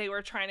bet they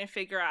were trying to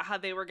figure out how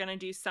they were going to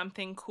do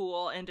something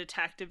cool and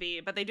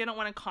detective-y, but they didn't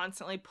want to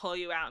constantly pull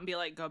you out and be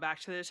like, go back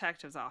to the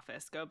detective's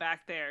office, go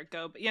back there,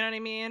 you know what I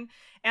mean?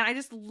 And I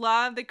just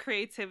love the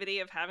creativity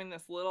of having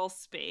this little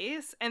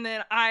space. And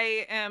then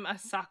I am a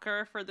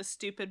sucker for the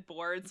stupid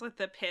boards with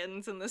the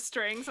pins and the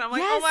strings. I'm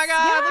like, oh my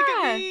God, look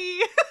at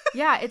me.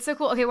 Yeah, it's so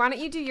cool. Okay, why don't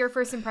you do your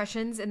first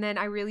impressions, and then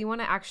I really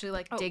want to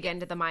actually dig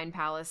into the Mind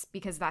Palace,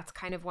 because that's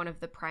kind of one of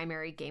the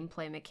primary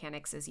gameplay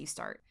mechanics as you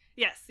start.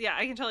 Yes, yeah,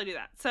 I can totally do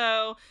that.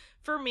 So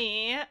for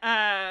me,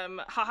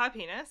 haha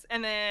penis.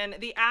 And then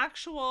the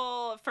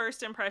actual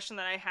first impression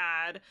that I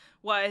had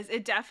was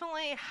it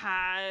definitely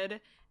had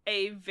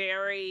a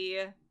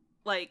very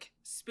like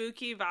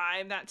spooky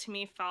vibe that to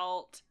me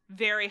felt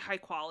very high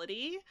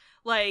quality.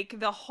 Like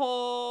the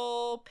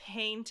whole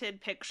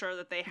painted picture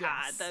that they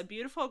had, the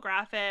beautiful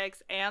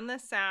graphics and the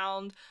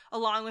sound,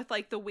 along with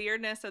like the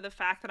weirdness of the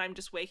fact that I'm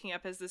just waking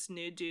up as this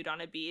nude dude on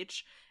a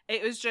beach.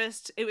 It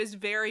was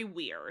very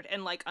weird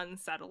and like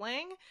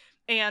unsettling.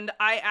 And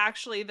I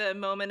actually, the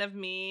moment of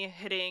me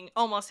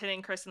almost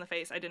hitting Chris in the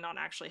face, I did not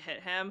actually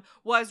hit him,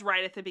 was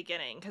right at the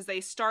beginning, because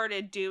they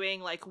started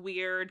doing like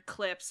weird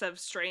clips of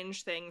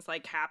strange things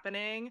like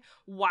happening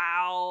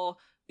while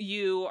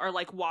you are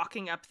like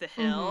walking up the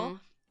hill.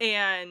 Mm-hmm.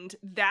 And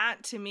that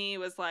to me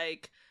was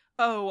like,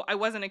 oh, I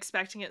wasn't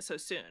expecting it so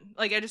soon.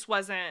 Like I just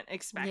wasn't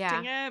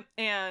expecting it.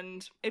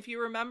 And if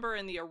you remember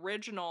in the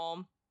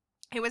original,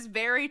 it was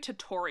very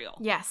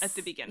tutorial at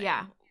the beginning.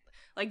 Yeah.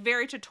 like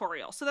very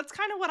tutorial. So that's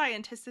kind of what I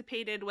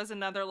anticipated was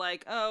another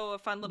like, oh, a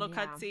fun little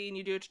cutscene,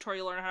 you do a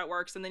tutorial, learn how it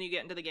works, and then you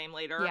get into the game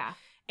later. Yeah.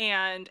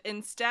 And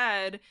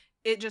instead,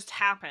 it just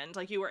happened.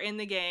 Like, you were in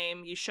the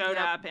game, you showed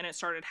up, and it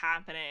started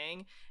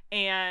happening.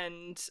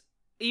 And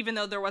even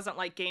though there wasn't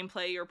like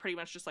gameplay, you're pretty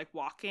much just like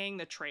walking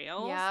the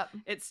trails.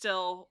 It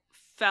still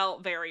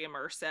felt very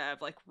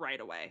immersive, like right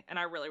away. And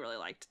I really, really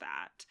liked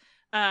that.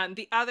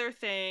 The other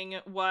thing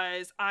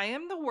was I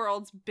am the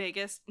world's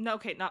biggest,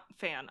 not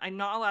fan. I'm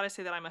not allowed to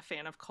say that I'm a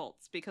fan of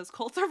cults because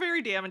cults are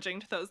very damaging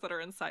to those that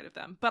are inside of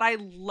them. But I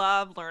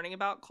love learning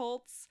about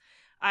cults.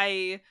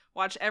 I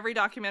watch every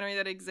documentary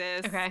that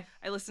exists. Okay.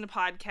 I listen to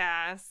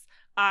podcasts.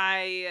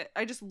 I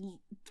just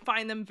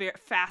find them very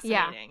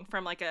fascinating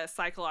from like a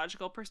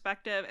psychological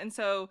perspective. And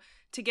so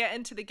to get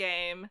into the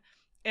game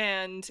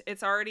and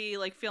it's already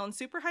like feeling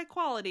super high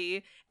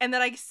quality, and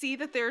then I see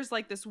that there's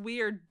like this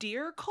weird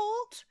deer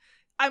cult,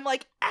 I'm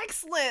like,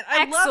 excellent.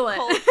 I love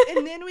cults.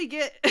 And then we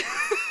get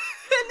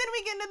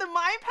into the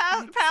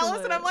Mind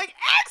Palace and I'm like,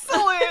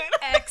 excellent.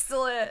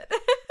 Excellent.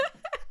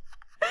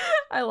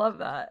 I love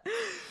that.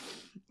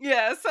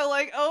 Yeah, so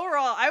like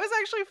overall, I was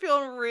actually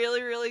feeling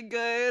really, really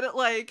good.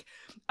 Like,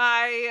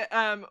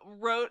 I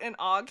wrote in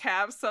all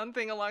caps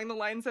something along the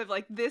lines of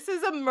like, this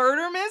is a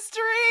murder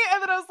mystery,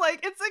 and then I was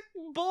like, it's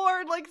a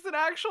board, like it's an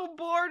actual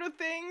board of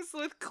things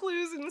with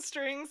clues and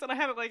strings, and I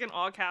had it like in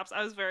all caps.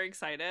 I was very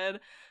excited.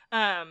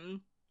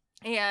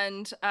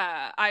 And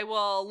I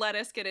will let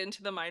us get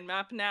into the mind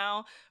map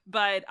now,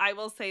 but I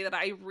will say that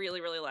I really,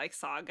 really like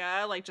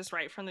Saga. Like, just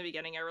right from the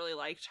beginning, I really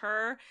liked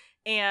her.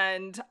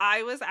 And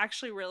I was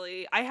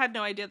actually I had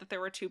no idea that there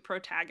were two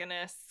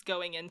protagonists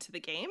going into the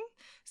game.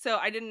 So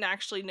I didn't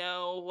actually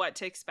know what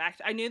to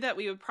expect. I knew that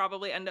we would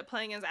probably end up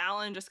playing as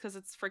Alan just because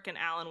it's freaking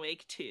Alan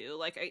Wake 2.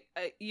 Like,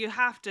 you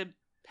have to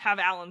have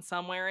Alan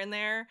somewhere in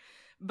there.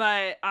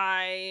 But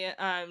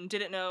I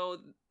didn't know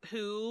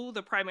who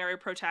the primary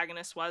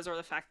protagonist was or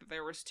the fact that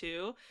there was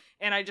two.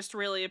 And I just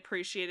really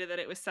appreciated that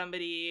it was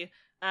somebody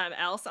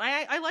else. And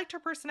I liked her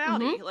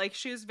personality. Mm-hmm. Like,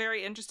 she was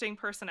very interesting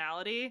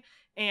personality.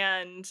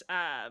 And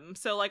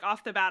so like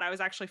off the bat, I was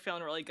actually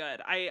feeling really good.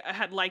 I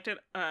had liked it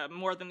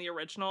more than the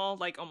original,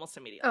 like almost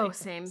immediately. Oh,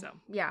 same. So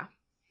yeah,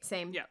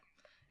 same.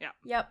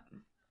 Yep.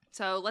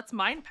 So let's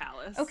Mind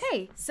Palace.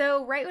 Okay,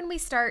 so right when we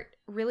start,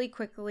 really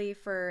quickly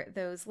for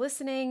those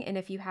listening, and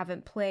if you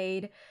haven't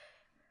played,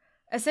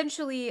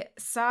 essentially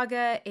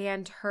Saga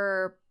and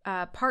her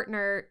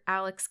partner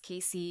Alex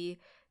Casey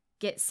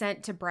get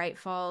sent to Bright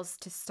Falls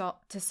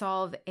to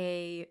solve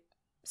a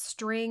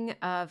string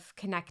of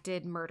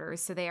connected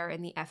murders. So they are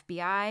in the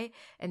FBI,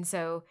 and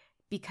so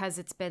because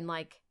it's been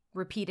like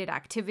repeated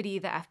activity,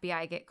 the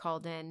FBI get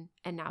called in,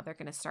 and now they're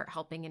going to start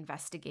helping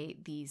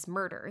investigate these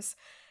murders.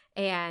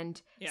 And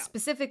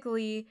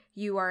specifically,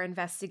 you are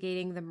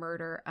investigating the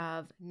murder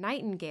of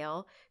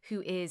Nightingale,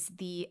 who is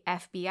the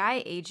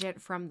FBI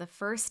agent from the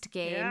first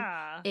game.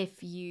 Yeah.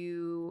 If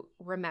you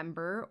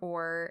remember,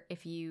 or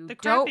if you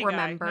don't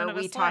remember,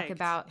 we talk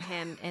about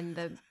him in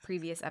the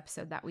previous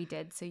episode that we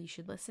did. So you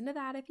should listen to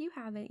that if you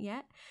haven't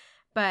yet.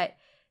 But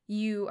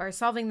you are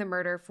solving the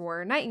murder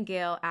for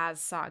Nightingale as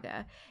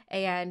Saga.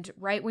 And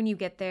right when you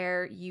get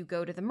there, you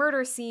go to the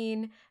murder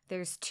scene.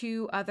 There's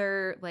two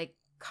other like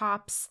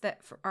cops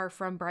that are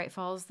from Bright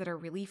Falls that are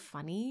really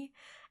funny,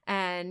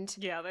 and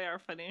yeah, they are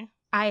funny.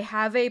 I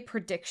have a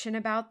prediction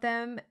about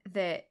them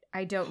that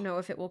I don't know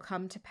if it will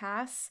come to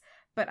pass,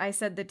 but I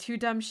said the two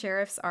dumb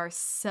sheriffs are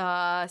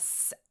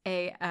sus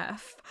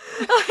AF.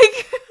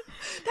 Like,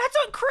 that's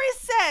what Chris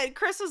said.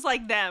 Chris was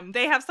like, them,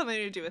 they have something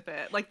to do with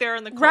it, like they're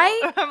in the cult.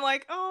 Right? I'm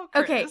like, oh,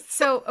 Chris.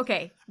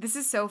 Okay, this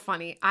is so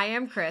funny. I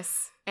am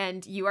Chris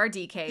and you are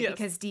DK,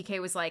 because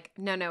DK was like,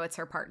 no, it's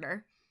her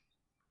partner.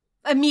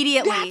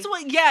 Immediately. That's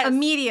what, yes.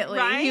 Immediately.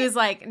 Right? He was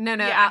like, no,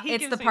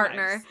 it's the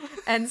partner.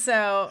 And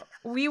so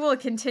we will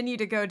continue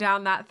to go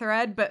down that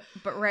thread, but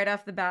right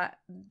off the bat,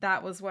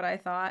 that was what I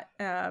thought.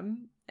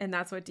 And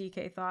that's what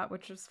DK thought,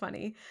 which was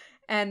funny.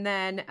 And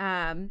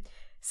then,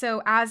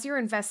 so as you're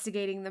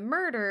investigating the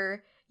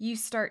murder, you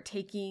start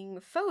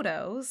taking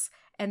photos,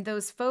 and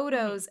those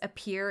photos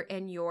appear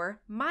in your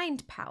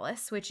Mind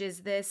Palace, which is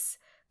this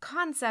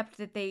concept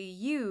that they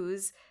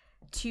use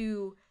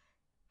to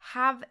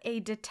have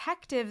a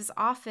detective's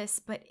office,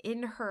 but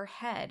in her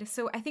head.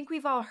 So I think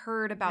we've all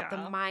heard about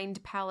the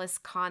Mind Palace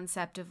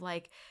concept of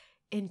like,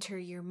 enter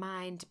your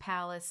Mind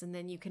Palace, and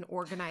then you can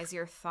organize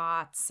your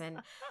thoughts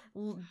and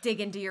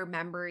dig into your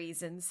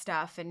memories and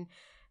stuff. And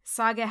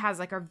Saga has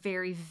like a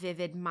very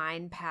vivid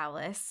Mind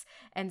Palace.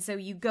 And so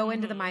you go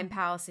into the Mind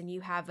Palace and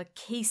you have a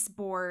case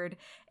board,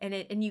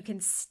 and you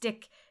can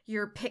stick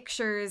your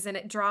pictures, and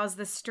it draws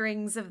the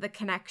strings of the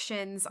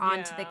connections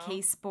onto the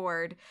case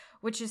board,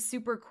 which is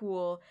super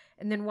cool.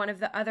 And then one of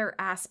the other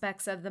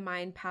aspects of the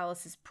Mind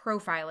Palace is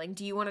profiling.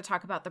 Do you want to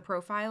talk about the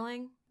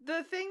profiling?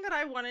 The thing that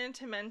I wanted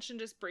to mention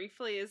just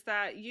briefly is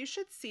that you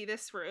should see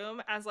this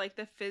room as like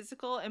the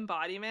physical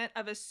embodiment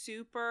of a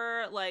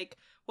super like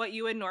what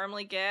you would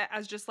normally get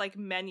as just like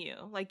menu,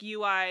 like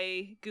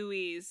UI,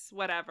 GUIs,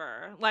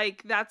 whatever.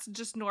 Like that's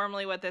just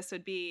normally what this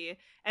would be.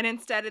 And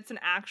instead it's an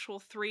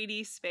actual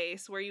 3D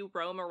space where you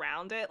roam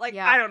around it. Like,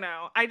 I don't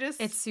know.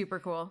 It's super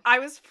cool. I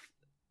was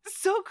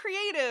so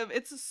creative.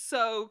 It's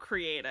so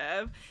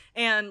creative.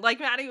 And like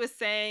Maddie was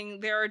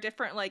saying, there are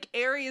different like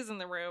areas in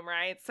the room,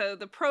 right? So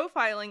the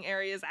profiling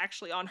area is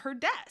actually on her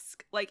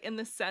desk, like in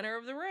the center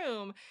of the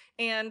room.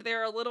 And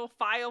there are little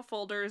file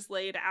folders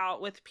laid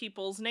out with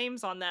people's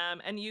names on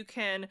them. And you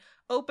can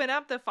open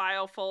up the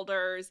file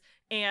folders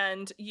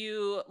and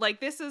you like,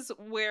 this is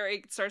where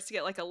it starts to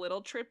get like a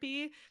little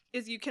trippy,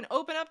 is you can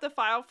open up the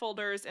file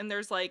folders and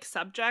there's like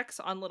subjects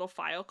on little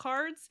file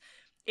cards.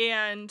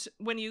 And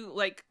when you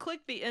like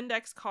click the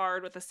index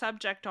card with a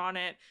subject on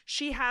it,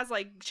 she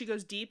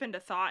goes deep into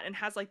thought and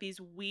has like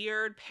these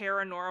weird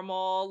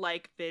paranormal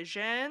like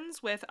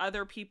visions with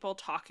other people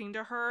talking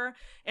to her,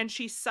 and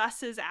she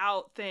susses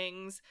out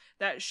things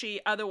that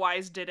she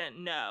otherwise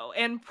didn't know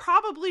and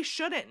probably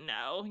shouldn't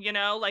know, you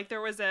know? Like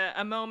there was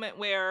a moment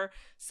where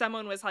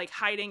someone was like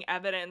hiding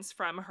evidence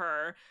from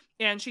her,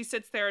 and she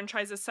sits there and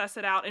tries to suss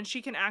it out, and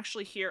she can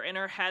actually hear in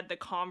her head the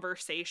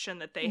conversation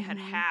that they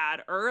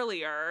had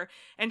earlier.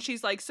 And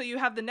she's like, so you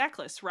have the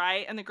necklace,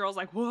 right? And the girl's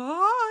like,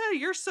 what?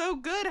 You're so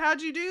good.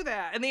 How'd you do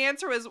that? And the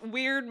answer was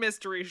weird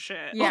mystery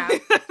shit. Yeah.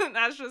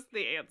 That's just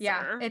the answer.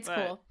 Yeah, it's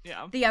cool.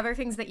 Yeah. The other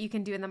things that you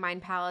can do in the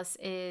Mind Palace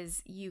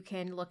is you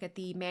can look at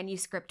the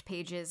manuscript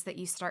pages that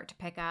you start to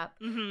pick up.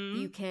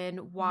 You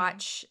can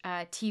watch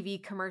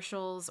TV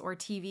commercials or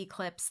TV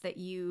clips that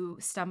you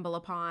stumble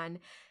upon.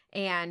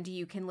 And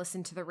you can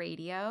listen to the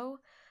radio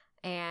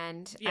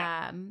and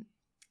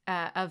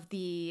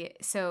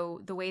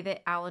so the way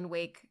that Alan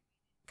Wake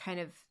kind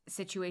of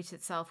situates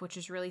itself, which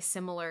is really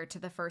similar to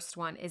the first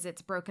one, is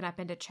it's broken up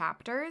into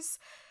chapters.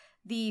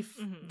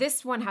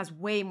 This one has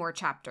way more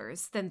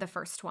chapters than the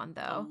first one,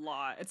 though. A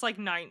lot. It's like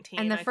 19.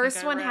 And the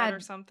first one had or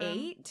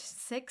something.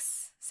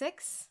 6,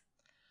 6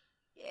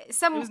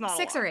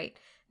 or 8,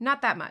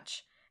 not that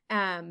much.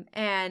 And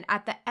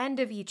at the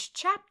end of each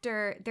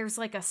chapter, there's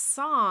like a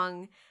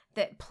song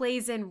that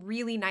plays in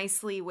really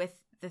nicely with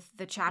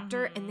the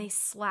chapter, and they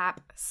slap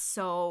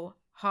so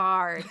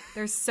hard.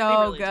 They're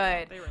so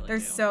good. They're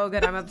so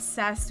good. I'm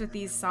obsessed with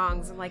these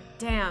songs. I'm like,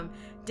 damn,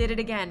 did it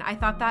again. I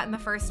thought that in the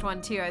first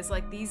one too. I was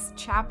like, these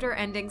chapter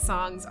ending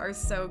songs are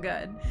so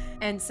good.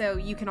 And so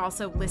you can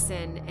also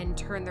listen and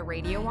turn the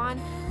radio on.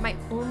 My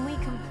only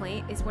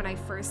complaint is when I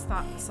first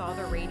saw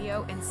the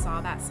radio and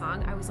saw that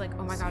song, I was like,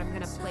 oh my God, I'm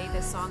going to play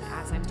this song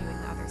as I'm doing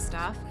the other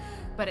stuff.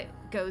 But it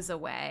goes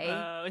away.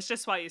 Oh, it's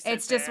just while you sit there.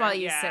 It's just while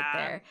you sit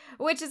there,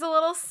 which is a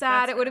little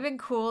sad. It would have been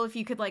cool if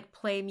you could like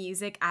play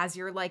music as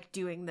you're like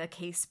doing the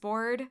case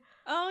board.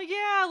 Oh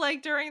yeah,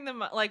 like during the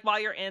while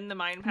you're in the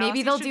Mind Palace.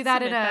 Maybe they'll do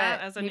that in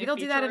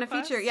a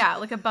feature. Yeah,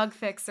 like a bug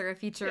fix or a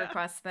feature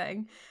request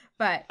thing.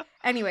 But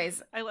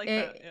anyways, I like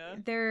that.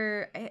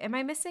 Yeah. Am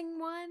I missing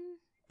one?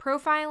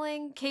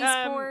 Profiling,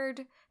 case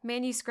board,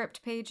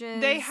 manuscript pages.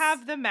 They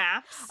have the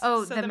maps.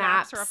 Oh, so the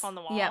maps are up on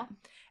the wall. Yep.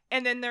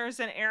 And then there's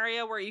an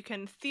area where you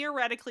can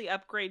theoretically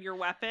upgrade your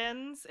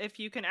weapons if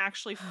you can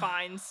actually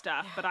find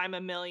stuff. But I'm a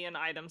million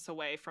items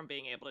away from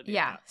being able to do that.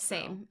 Yeah,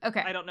 same. So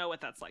okay. I don't know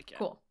what that's like yet.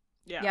 Cool.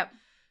 Yeah. Yep.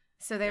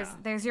 So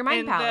there's your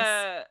Mind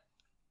Palace.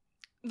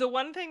 The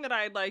one thing that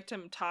I'd like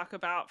to talk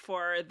about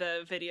for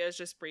the videos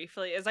just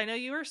briefly is I know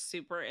you were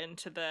super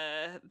into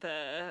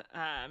the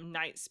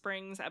Night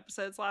Springs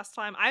episodes last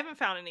time. I haven't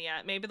found any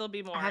yet. Maybe there'll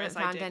be more. I haven't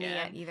found any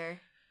yet either.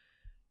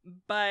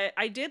 But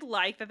I did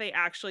like that they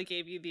actually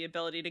gave you the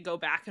ability to go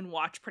back and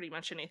watch pretty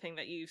much anything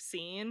that you've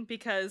seen,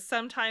 because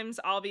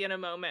sometimes I'll be in a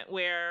moment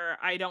where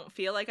I don't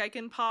feel like I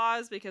can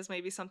pause because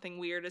maybe something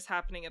weird is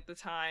happening at the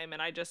time and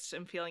I just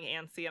am feeling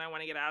antsy and I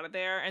want to get out of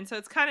there. And so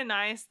it's kind of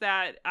nice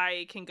that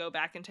I can go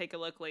back and take a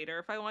look later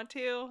if I want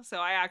to. So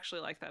I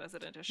actually like that as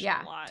an addition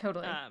a lot.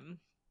 Totally.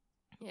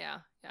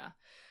 Yeah.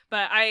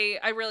 But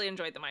I really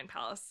enjoyed the Mind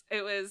Palace.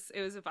 It was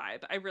a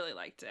vibe. I really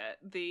liked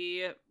it.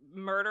 The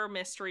murder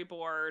mystery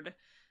board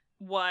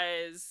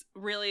was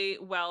really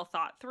well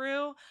thought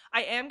through.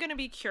 I am going to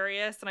be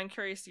curious, and I'm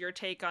curious your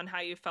take on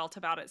how you felt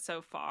about it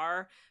so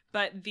far,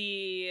 but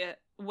the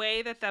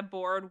way that the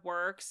board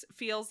works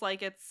feels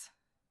like it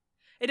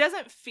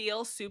doesn't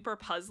feel super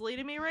puzzly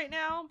to me right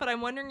now, but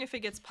I'm wondering if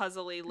it gets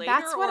puzzly later.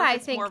 That's what I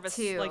think more of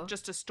too. Like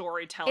just a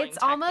storytelling It's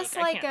technique. almost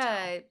like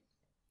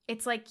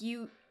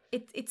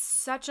it's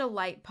such a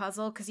light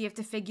puzzle because you have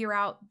to figure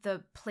out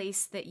the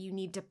place that you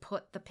need to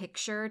put the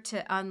picture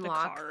to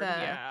unlock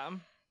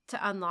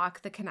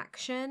the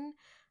connection.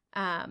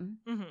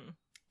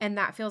 And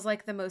that feels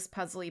like the most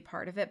puzzly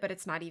part of it, but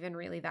it's not even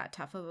really that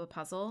tough of a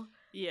puzzle.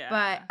 Yeah.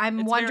 But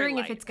I'm wondering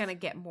if it's going to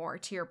get more,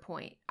 to your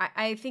point.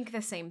 I think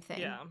the same thing.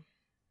 Yeah.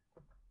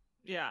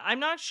 Yeah, I'm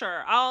not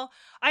sure.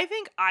 I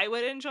think I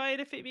would enjoy it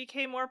if it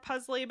became more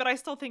puzzly, but I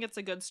still think it's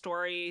a good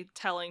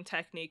storytelling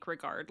technique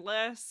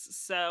regardless.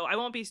 So I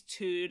won't be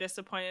too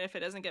disappointed if it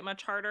doesn't get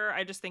much harder.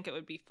 I just think it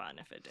would be fun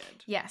if it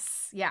did.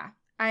 Yes. Yeah.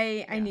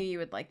 I knew you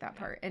would like that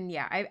part. And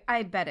yeah,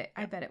 I bet it.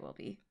 I bet it will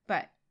be.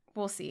 But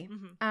we'll see.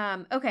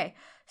 Mm-hmm. Okay.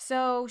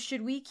 So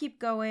should we keep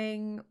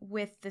going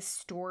with the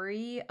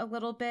story a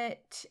little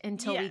bit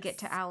until we get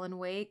to Alan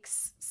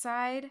Wake's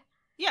side?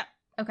 Yeah.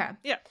 Okay.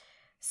 Yeah.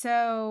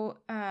 So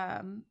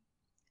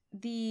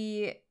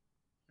the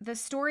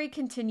story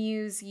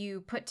continues.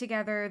 You put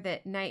together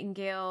that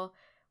Nightingale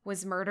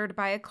was murdered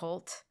by a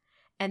cult,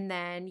 and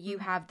then you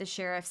have the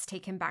sheriffs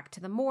take him back to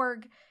the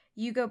morgue.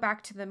 You go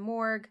back to the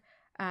morgue,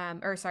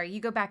 you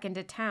go back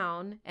into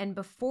town, and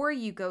before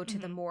you go to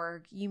the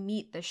morgue, you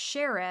meet the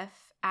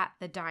sheriff at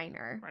the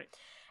diner. Right.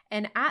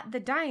 And at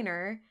the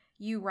diner,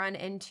 you run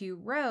into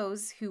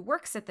Rose, who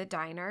works at the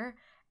diner,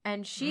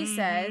 and she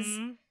says,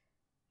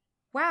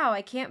 wow,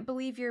 I can't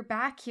believe you're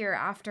back here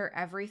after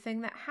everything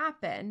that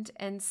happened.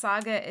 And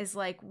Saga is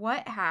like,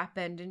 what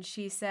happened? And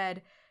she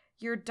said,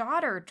 your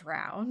daughter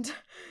drowned.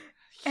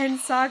 And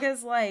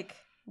Saga's like,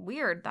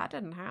 weird, that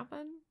didn't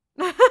happen.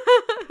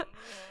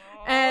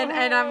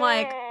 and I'm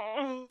like,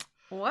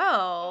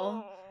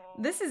 well,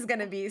 this is going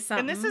to be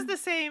something. And this is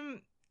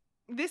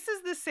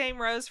the same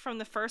Rose from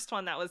the first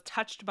one that was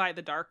touched by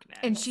the darkness.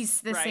 And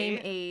she's the same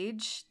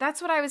age.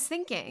 That's what I was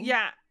thinking.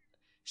 Yeah.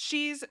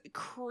 She's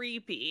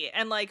creepy.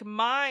 And like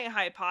my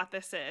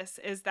hypothesis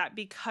is that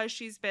because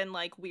she's been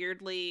like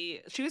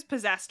she was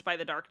possessed by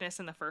the darkness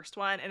in the first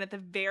one, and at the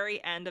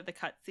very end of the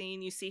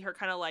cutscene you see her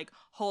kind of like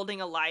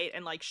holding a light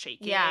and like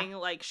shaking,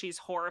 like she's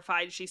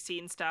horrified, she's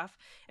seen stuff.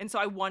 And so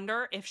I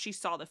wonder if she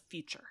saw the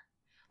future.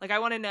 Like I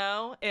want to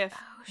know if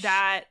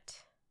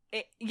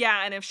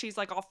and if she's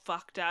like all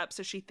fucked up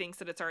so she thinks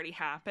that it's already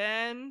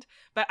happened.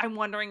 But I'm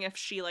wondering if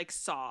she like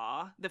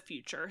saw the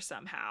future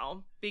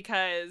somehow,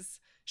 because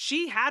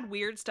she had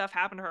weird stuff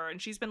happen to her, and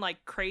she's been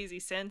like crazy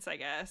since, I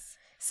guess.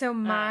 So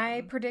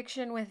my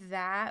prediction with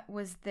that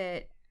was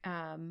that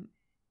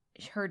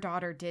her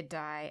daughter did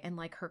die, and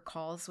like her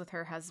calls with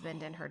her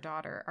husband and her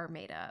daughter are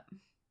made up.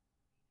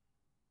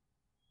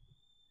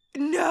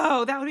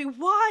 No, that would be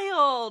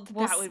wild.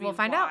 We'll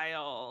find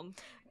out.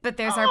 But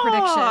there's our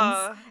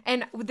predictions.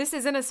 And this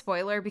isn't a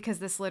spoiler because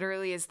this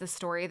literally is the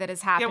story that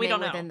is happening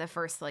within the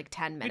first like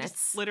 10 minutes. We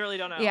just literally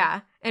don't know.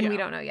 Yeah, and we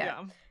don't know yet.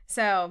 Yeah.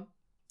 So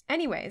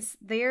anyways,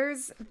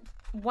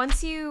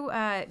 once you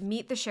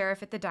meet the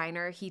sheriff at the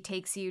diner, he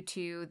takes you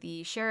to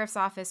the sheriff's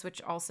office, which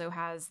also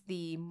has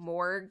the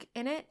morgue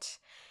in it.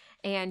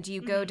 And you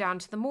go down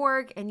to the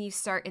morgue and you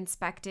start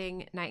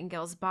inspecting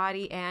Nightingale's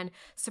body. And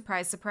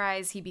surprise,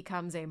 surprise, he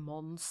becomes a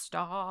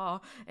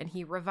monster and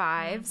he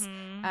revives.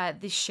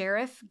 The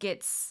sheriff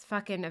gets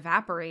fucking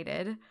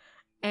evaporated.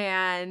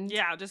 And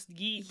just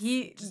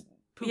yeet.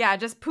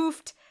 Just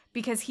poofed.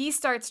 Because he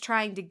starts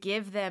trying to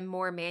give them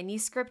more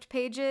manuscript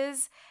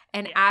pages.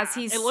 And as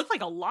he's... It looked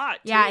like a lot,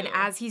 too. Yeah, and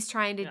as he's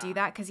trying to do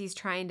that, because he's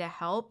trying to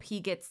help, he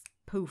gets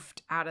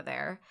poofed out of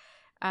there.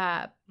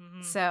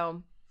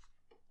 So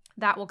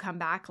that will come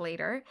back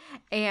later.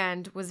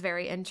 And was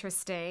very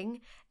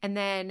interesting. And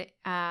then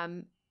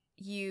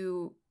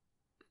you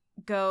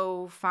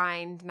go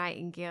find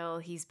Nightingale.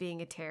 He's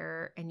being a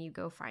terror. And you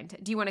go find him.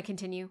 Do you want to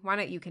continue? Why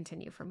don't you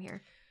continue from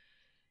here?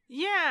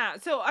 Yeah,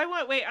 so I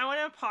want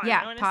to pause. Yeah,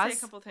 I want to say a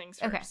couple things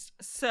first. Okay.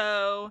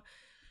 So,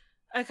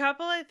 a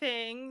couple of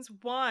things.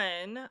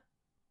 One,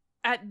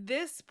 at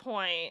this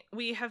point,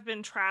 we have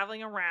been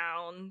traveling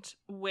around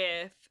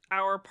with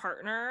our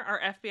partner, our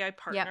FBI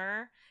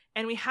partner,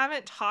 and we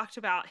haven't talked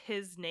about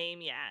his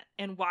name yet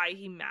and why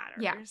he matters.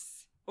 Yeah.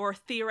 Or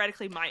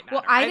theoretically might matter.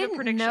 Well, I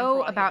didn't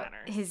know about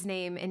his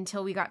name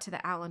until we got to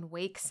the Alan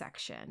Wake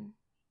section.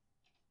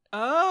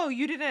 Oh,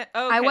 you didn't?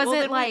 Okay, I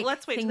wasn't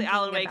let's wait till the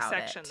Alan Wake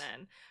section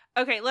then.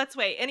 Okay, let's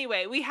wait.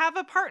 Anyway, we have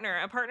a partner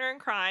in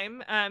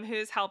crime,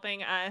 who's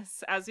helping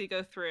us as we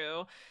go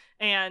through,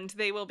 and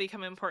they will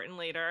become important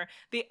later.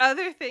 The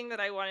other thing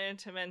that I wanted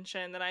to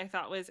mention that I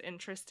thought was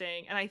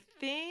interesting, and I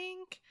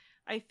think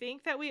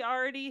that we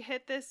already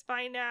hit this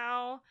by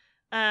now,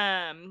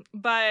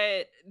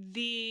 but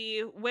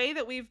the way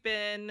that we've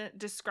been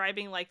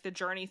describing like the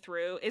journey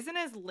through isn't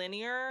as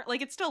linear.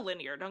 Like, it's still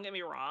linear, don't get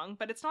me wrong,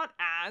 but it's not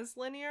as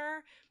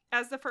linear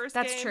as the first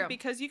game. That's true.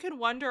 Because you can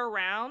wander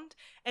around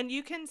and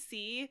you can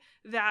see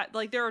that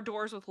like there are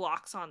doors with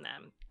locks on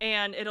them,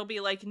 and it'll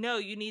be like, no,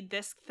 you need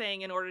this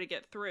thing in order to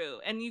get through,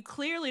 and you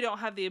clearly don't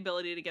have the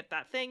ability to get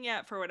that thing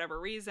yet for whatever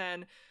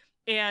reason.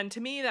 And to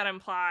me, that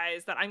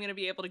implies that I'm going to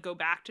be able to go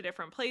back to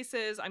different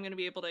places. I'm going to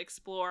be able to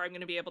explore. I'm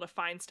going to be able to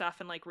find stuff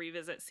and like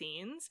revisit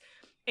scenes.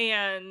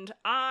 And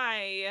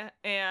I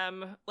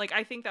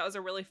think that was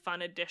a really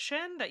fun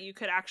addition, that you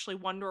could actually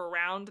wander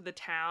around the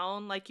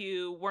town like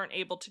you weren't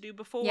able to do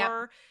before.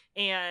 Yep.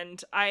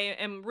 And I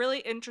am really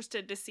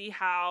interested to see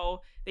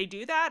how they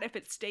do that, if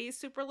it stays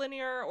super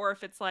linear or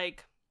if it's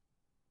like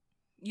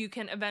you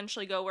can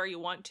eventually go where you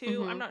want to.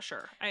 Mm-hmm. I'm not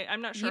sure.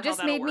 I'm not sure. You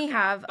just made me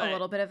have a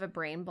little bit of a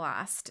brain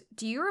blast.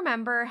 Do you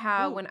remember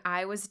how when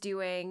I was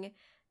doing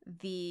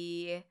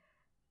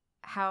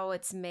how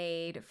it's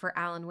made for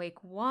Alan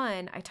Wake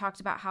 1, I talked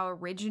about how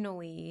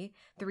originally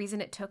the reason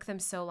it took them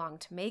so long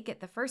to make it,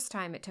 the first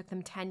time it took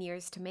them 10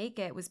 years to make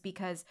it, was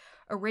because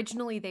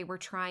originally they were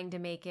trying to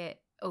make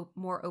it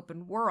more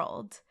open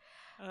world.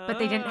 But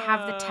they didn't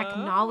have the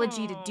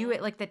technology to do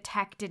it. Like, the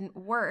tech didn't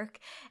work.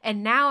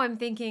 And now I'm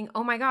thinking,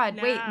 oh my God,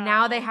 wait,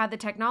 now they have the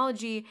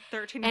technology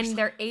and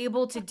they're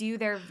able to do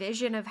their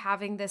vision of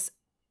having this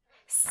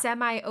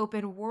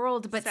semi-open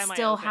world, but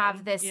still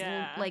have this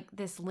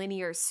this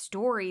linear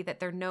story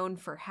that they're known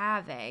for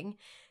having.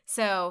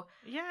 So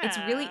it's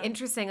really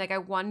interesting. Like, I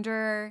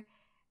wonder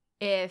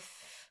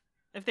if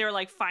they were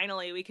like,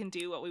 finally we can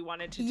do what we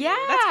wanted to do. Yeah.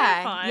 That's kind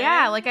of fun.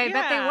 Yeah, like I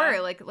bet they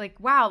were. Like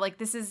wow, like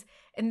this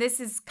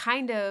is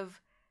kind of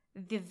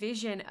the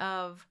vision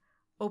of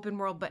open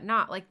world, but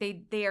not. Like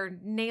they are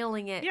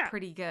nailing it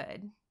pretty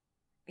good.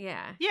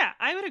 Yeah. Yeah,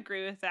 I would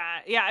agree with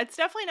that. Yeah, it's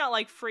definitely not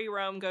like free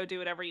roam, go do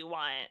whatever you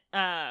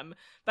want.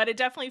 But it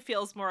definitely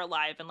feels more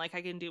alive and like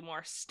I can do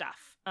more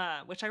stuff,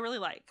 which I really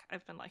like.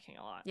 I've been liking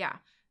a lot. Yeah.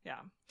 Yeah.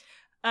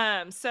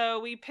 So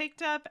we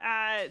picked up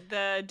at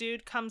the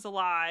dude comes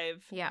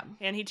alive. Yeah.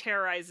 And he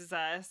terrorizes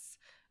us.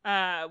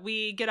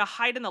 We get a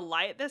hide in the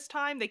light this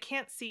time. They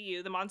can't see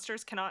you. The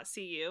monsters cannot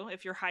see you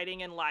if you're hiding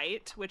in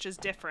light, which is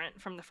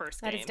different from the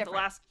first game. The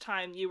last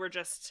time you were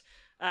just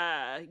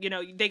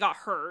they got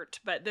hurt,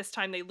 but this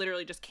time they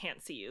literally just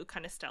can't see you,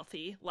 kind of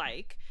stealthy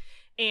like.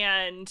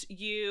 And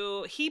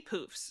he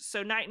poofs.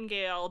 So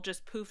Nightingale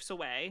just poofs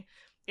away.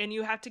 And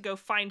you have to go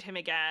find him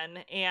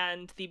again.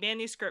 And the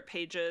manuscript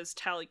pages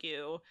tell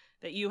you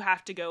that you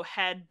have to go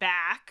head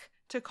back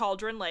to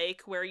Cauldron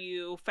Lake, where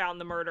you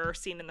found the murder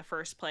scene in the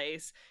first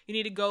place. You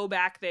need to go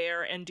back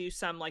there and do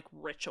some like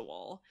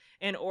ritual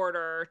in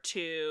order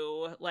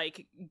to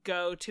like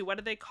go to, what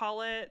do they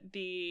call it?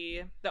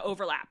 The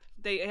overlap.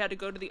 They had to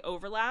go to the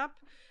overlap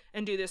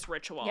and do this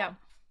ritual. Yeah.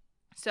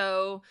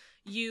 So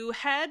you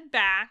head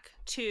back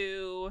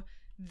to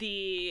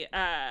the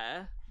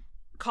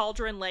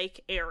Cauldron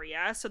Lake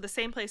area, so the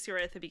same place you were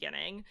at the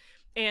beginning,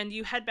 and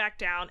you head back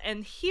down.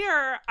 And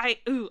here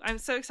I'm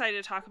so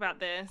excited to talk about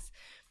this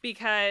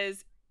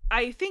because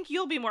I think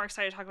you'll be more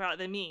excited to talk about it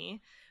than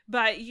me.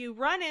 But you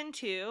run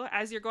into,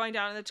 as you're going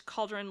down in the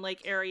Cauldron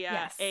Lake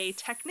area, a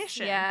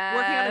technician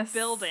working on a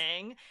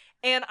building.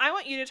 And I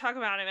want you to talk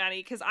about it, Maddie,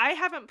 because I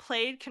haven't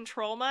played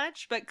Control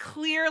much, but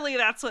clearly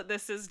that's what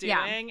this is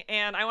doing. Yeah.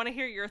 And I want to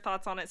hear your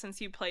thoughts on it since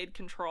you played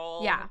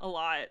Control a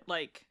lot,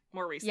 like,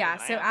 more recently. Yeah,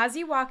 so as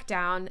you walk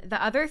down,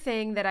 the other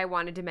thing that I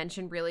wanted to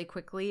mention really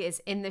quickly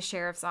is in the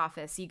sheriff's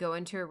office, you go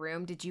into a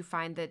room. Did you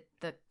find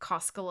the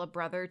Koskela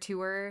Brother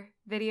tour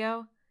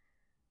video?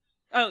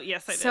 Oh,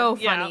 yes, I did. So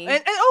funny. Yeah.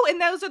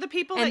 And those are the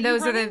people that you run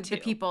into. And those are the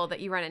people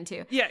that you run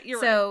into. Yeah, you're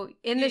right. So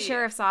in the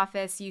sheriff's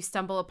office, you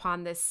stumble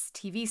upon this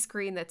TV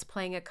screen that's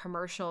playing a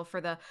commercial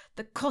for the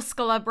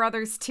Koskela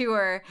Brothers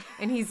tour.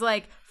 And he's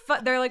like,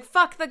 they're like,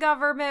 fuck the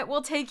government.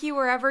 We'll take you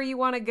wherever you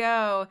want to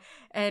go.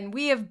 And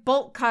we have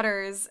bolt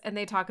cutters. And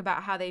they talk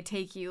about how they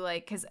take you,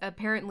 like, because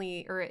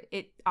apparently, or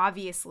it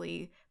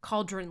obviously,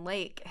 Cauldron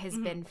Lake has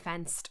been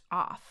fenced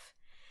off.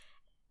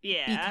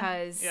 Yeah.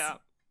 Because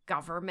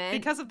government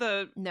because of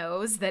the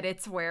knows that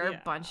it's where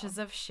bunches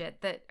of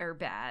shit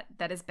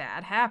that is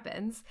bad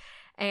happens.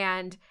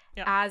 And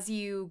as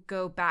you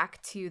go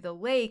back to the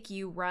lake,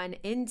 you run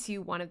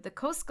into one of the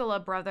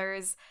Koskela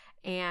brothers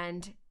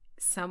and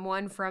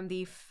someone from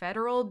the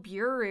Federal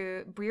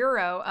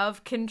Bureau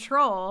of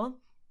Control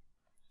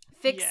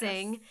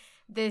fixing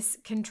this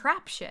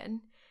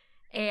contraption.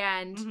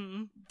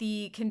 And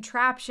the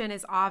contraption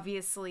is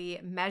obviously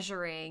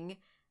measuring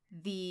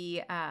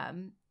the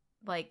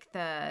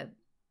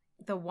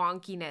the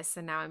wonkiness,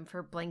 and now I'm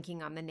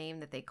blanking on the name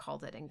that they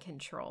called it in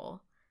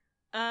Control.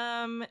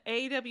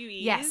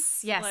 AWE.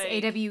 Yes, like,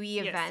 AWE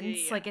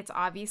events. Yeah. Like, it's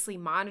obviously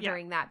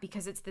monitoring that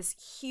because it's this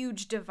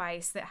huge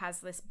device that has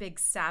this big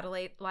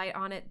satellite light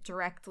on it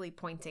directly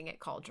pointing at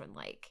Cauldron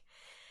Lake.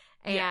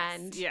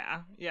 And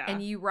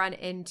and you run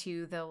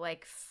into the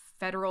like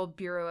Federal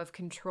Bureau of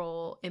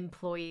Control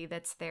employee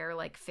that's there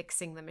like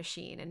fixing the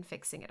machine and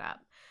fixing it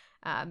up.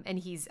 And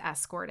he's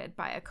escorted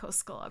by a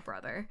Koskela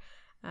brother.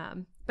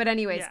 But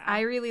anyways,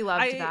 I really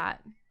loved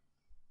that.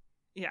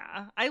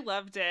 Yeah, I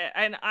loved it.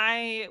 And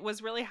I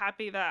was really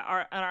happy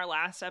that on our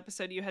last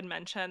episode, you had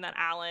mentioned that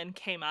Alan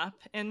came up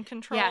in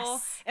Control.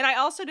 Yes. And I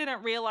also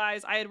didn't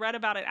realize, I had read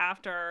about it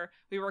after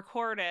we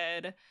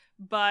recorded,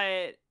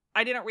 but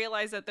I didn't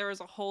realize that there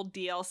was a whole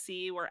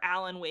DLC where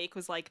Alan Wake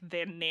was like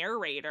the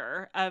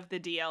narrator of the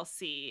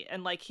DLC.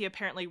 And like he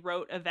apparently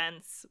wrote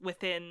events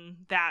within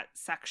that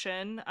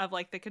section of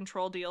like the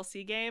Control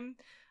DLC game.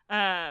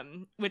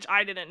 Which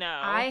I didn't know.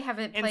 I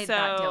haven't played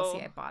that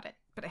DLC. I bought it,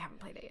 but I haven't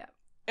played it yet.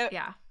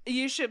 Yeah.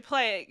 You should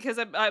play it because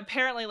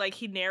apparently like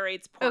he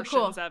narrates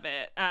portions of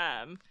it.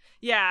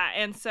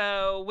 And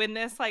so when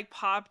this like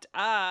popped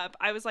up,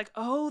 I was like,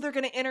 oh, they're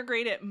going to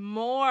integrate it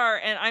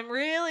more. And I'm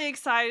really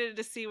excited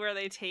to see where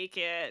they take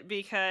it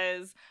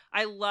because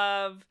I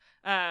love,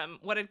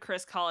 what did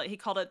Chris call it? He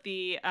called it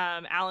the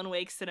Alan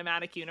Wake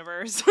Cinematic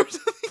Universe or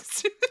something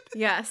stupid.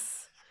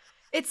 Yes.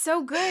 It's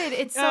so good.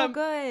 It's so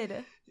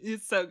good.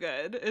 It's so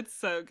good. It's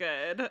so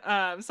good.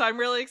 So I'm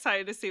really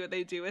excited to see what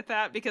they do with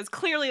that, because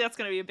clearly that's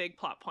going to be a big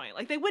plot point.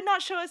 Like, they would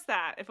not show us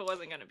that if it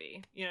wasn't going to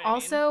be. You know what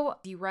also, I mean?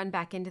 you run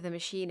back into the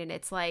machine and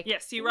it's like,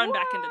 yes, you run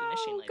back into the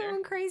machine later.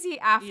 Going crazy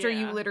after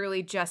you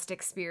literally just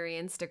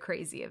experienced a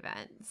crazy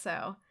event.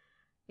 So,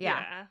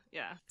 yeah.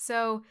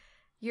 So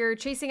you're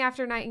chasing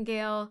after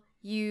Nightingale.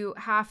 You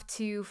have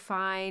to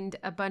find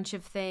a bunch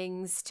of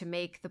things to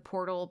make the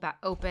portal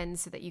open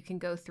so that you can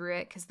go through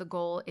it, because the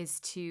goal is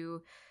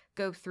to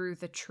go through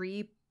the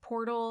tree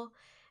portal,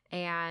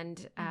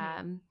 and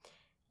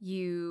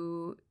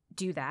you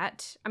do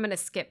that. I'm going to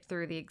skip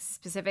through the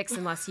specifics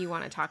unless you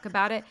want to talk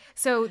about it.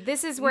 So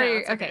this is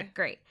where okay,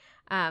 great.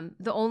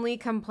 The only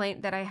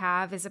complaint that I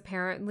have is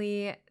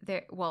apparently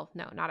there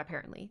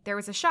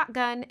was a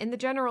shotgun in the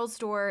general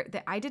store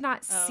that I did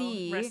not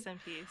see. Rest in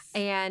peace.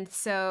 And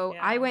so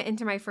I went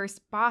into my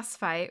first boss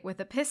fight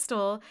with a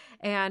pistol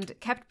and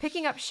kept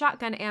picking up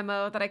shotgun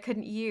ammo that I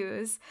couldn't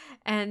use.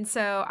 And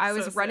so I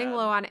was running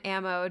low on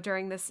ammo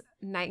during this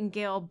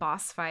Nightingale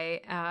boss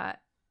fight.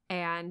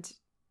 And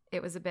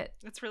it was a bit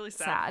It's really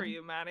sad for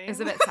you, Maddie. It was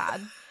a bit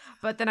sad.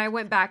 But then I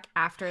went back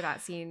after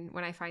that scene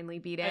when I finally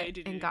beat it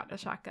and got the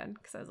shotgun,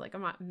 because I was like,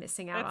 I'm not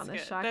missing out on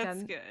this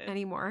shotgun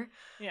anymore.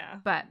 Yeah.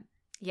 But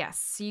yes,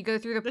 so you go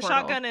through the portal. The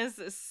shotgun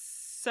is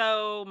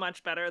so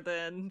much better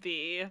than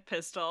the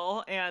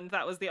pistol, and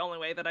that was the only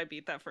way that I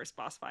beat that first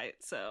boss fight.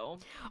 So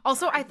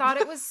also, I thought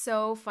it was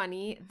so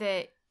funny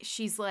that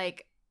she's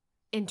like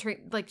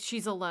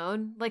she's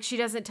alone. Like, she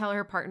doesn't tell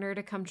her partner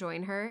to come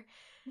join her.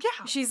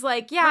 Yeah. She's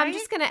like, right? I'm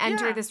just going to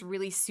enter this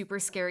really super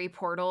scary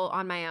portal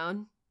on my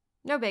own.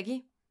 No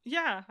biggie.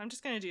 Yeah, I'm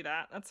just going to do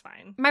that. That's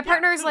fine. My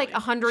partner's like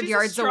 100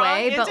 yards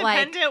away, but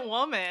like... independent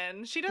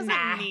woman. She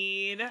doesn't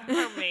need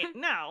her mate.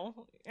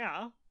 No.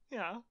 Yeah.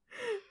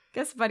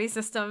 Guess buddy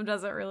system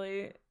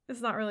it's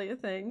not really a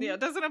thing. Yeah,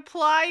 it doesn't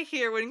apply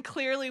here when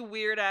clearly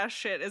weird ass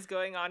shit is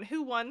going on.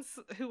 Who wants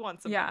a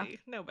buddy?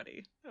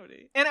 Nobody.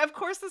 And of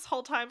course, this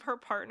whole time her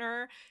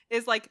partner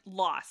is like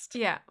lost.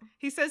 Yeah.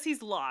 He says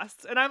he's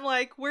lost, and I'm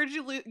like, where'd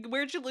you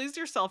lose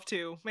yourself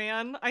to,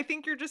 man? I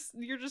think you're just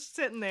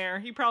sitting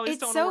there. You probably just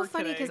don't want to work today. It's so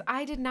funny because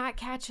I did not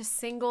catch a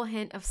single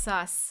hint of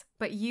sus,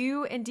 but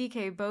you and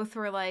DK both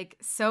were like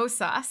so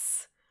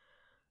sus.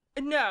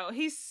 No,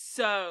 he's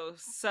so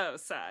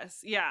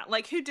sus. Yeah,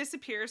 like, who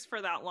disappears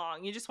for that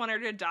long? You just want her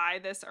to die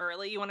this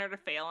early? You want her to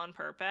fail on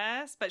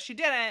purpose? But she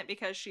didn't,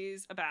 because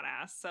she's a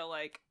badass. So,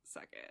 like,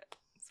 suck it.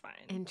 It's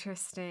fine.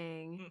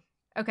 Interesting.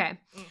 Okay,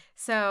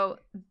 so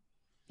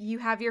you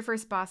have your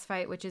first boss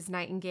fight, which is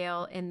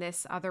Nightingale in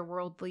this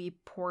otherworldly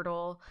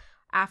portal.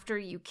 After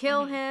you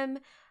kill him,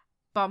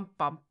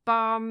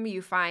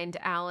 you find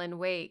Alan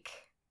Wake.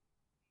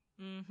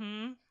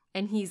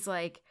 And he's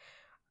like...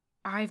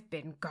 I've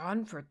been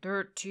gone for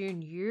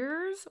 13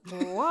 years?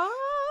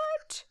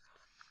 What?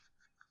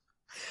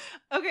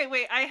 Okay,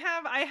 wait, I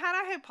had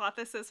a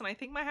hypothesis, and I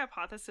think my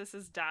hypothesis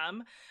is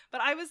dumb, but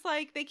I was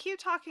like, they keep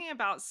talking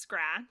about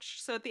Scratch.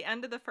 So at the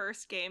end of the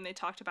first game, they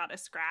talked about a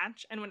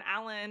Scratch, and when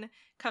Alan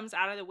comes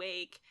out of the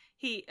lake,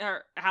 comes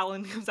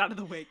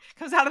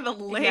out of the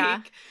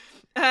lake,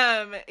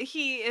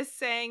 he is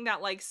saying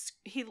that, like,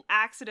 he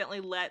accidentally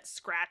let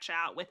Scratch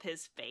out with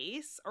his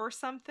face or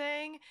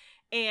something.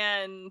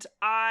 And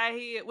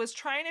I was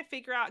trying to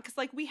figure out, because,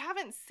 like, we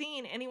haven't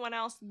seen anyone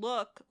else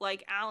look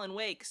like Alan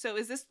Wake. So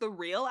is this the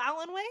real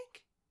Alan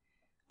Wake?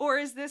 Or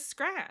is this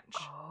Scratch?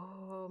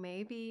 Oh,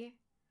 maybe.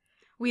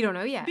 We don't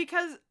know yet.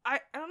 Because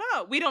I don't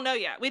know. We don't know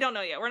yet.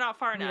 We're not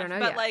far enough.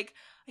 But, like,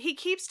 he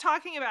keeps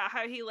talking about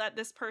how he let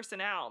this person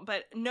out,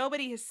 but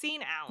nobody has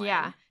seen Alan.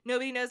 Yeah.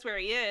 Nobody knows where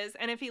he is.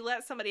 And if he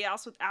let somebody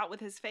else out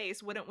with his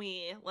face, wouldn't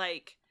we,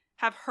 like,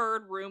 have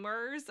heard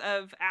rumors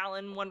of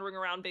Alan wandering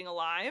around being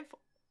alive?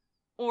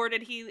 Or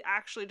did he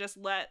actually just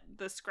let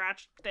the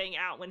Scratch thing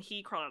out when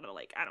he crawled out of the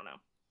lake? I don't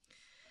know.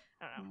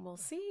 We'll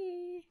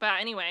see.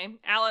 But anyway,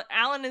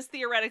 Alan is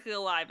theoretically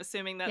alive,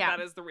 assuming that that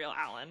is the real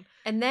Alan.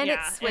 And then it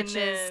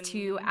switches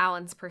to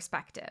Alan's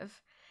perspective.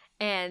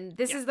 And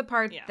this is the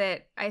part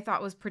that I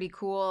thought was pretty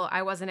cool.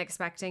 I wasn't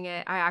expecting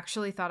it. I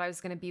actually thought I was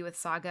going to be with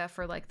Saga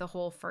for like the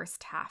whole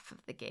first half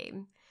of the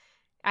game.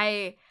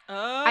 I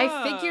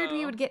figured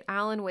we would get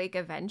Alan Wake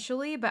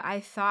eventually, but I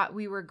thought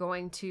we were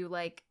going to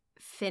like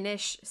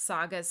finish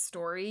Saga's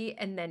story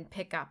and then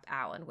pick up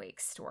Alan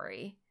Wake's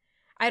story.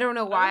 I don't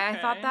know why I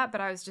thought that,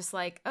 but I was just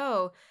like,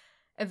 oh,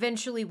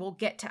 eventually we'll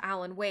get to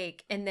Alan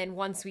Wake, and then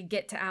once we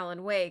get to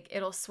Alan Wake,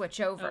 it'll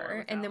switch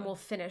over, and then we'll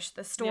finish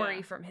the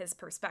story from his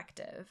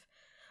perspective.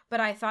 But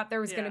I thought there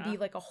was going to be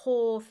like a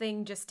whole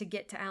thing just to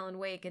get to Alan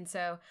Wake, and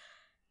so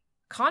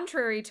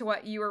contrary to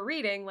what you were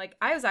reading, like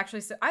I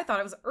thought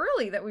it was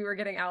early that we were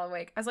getting Alan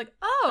Wake. I was like,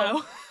 I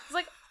was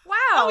like, wow.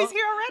 Oh, he's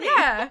here already.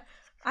 Yeah.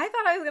 I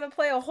thought I was going to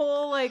play a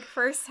whole, like,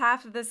 first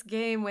half of this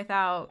game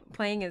without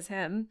playing as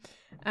him.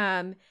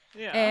 And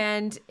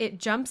it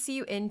jumps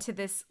you into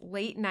this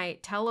late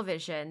night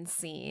television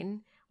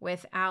scene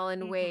with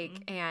Alan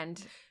Wake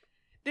and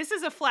this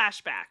is a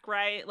flashback,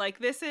 right? Like,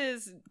 this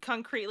is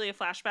concretely a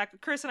flashback.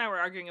 Chris and I were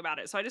arguing about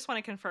it, so I just want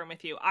to confirm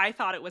with you. I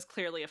thought it was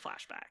clearly a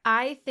flashback.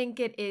 I think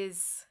it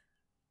is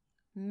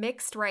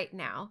mixed right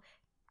now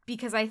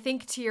because I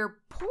think, to your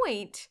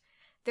point,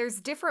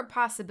 there's different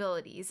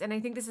possibilities, and I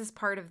think this is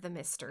part of the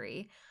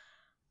mystery.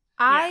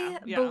 I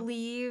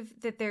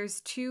believe that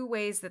there's two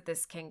ways that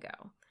this can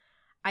go.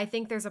 I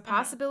think there's a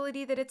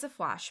possibility that it's a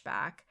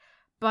flashback,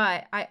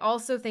 but I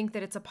also think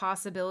that it's a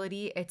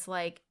possibility it's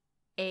like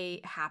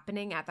a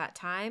happening at that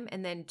time.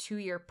 And then, to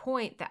your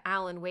point, the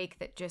Alan Wake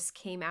that just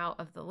came out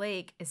of the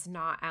lake is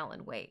not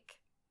Alan Wake.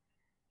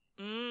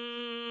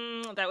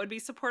 That would be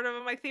supportive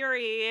of my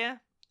theory.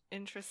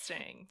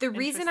 Interesting. The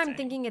reason I'm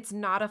thinking it's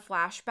not a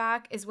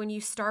flashback is when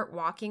you start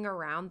walking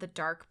around the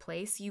dark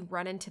place, you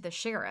run into the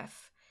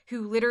sheriff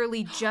who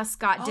literally just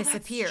got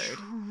disappeared. That's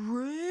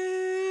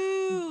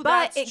true.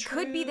 But it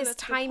could be this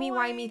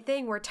timey-wimey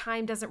thing where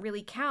time doesn't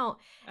really count.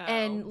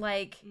 And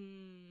like,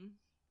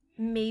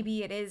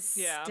 maybe it is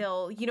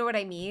still, you know what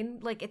I mean?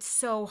 Like, it's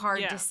so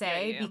hard to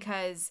say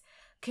because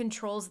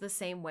Control's the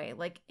same way.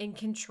 Like, in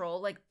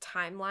Control, like,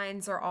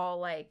 timelines are all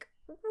like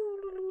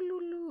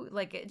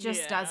it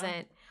just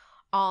doesn't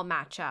all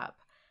match up.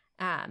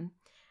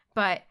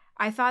 But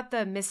I thought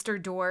the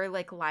Mr. Door,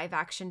 like, live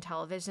action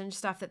television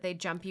stuff that they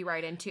jump you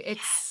right into,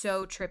 it's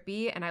so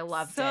trippy and I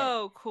loved it.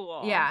 So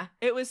cool. Yeah.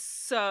 It was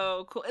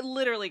so cool. It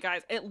literally,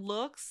 guys, it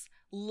looks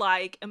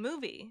like a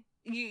movie.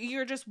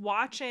 You're just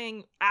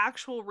watching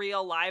actual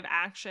real live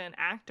action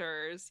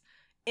actors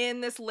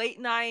in this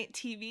late night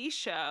TV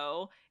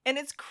show, and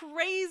it's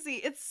crazy.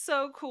 It's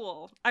so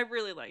cool. I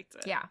really liked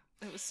it. Yeah.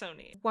 It was so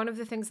neat. One of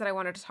the things that I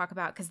wanted to talk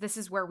about, because this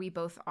is where we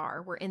both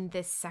are, we're in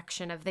this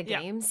section of the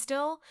game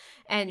still,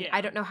 and I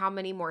don't know how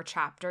many more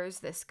chapters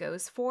this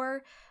goes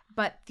for,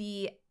 but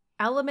the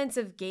elements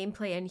of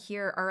gameplay in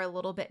here are a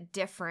little bit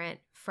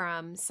different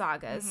from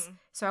Saga's.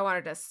 So I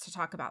wanted us to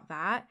talk about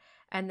that.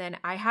 And then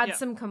I had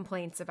some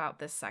complaints about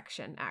this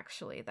section,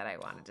 actually, that I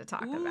wanted to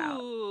talk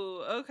about.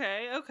 Ooh,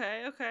 okay.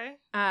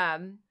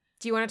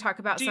 Do you want to talk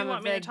about some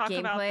of the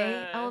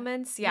gameplay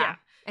elements? Yeah.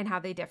 And how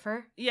they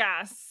differ?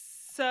 Yeah.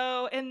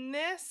 So in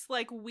this,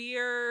 like,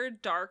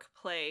 weird dark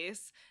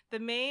place, the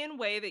main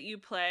way that you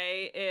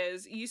play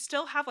is you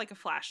still have, like, a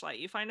flashlight.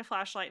 You find a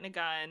flashlight and a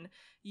gun.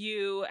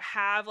 You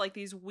have, like,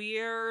 these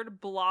weird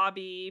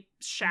blobby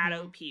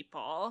shadow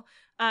people.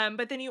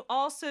 But then you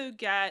also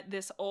get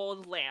this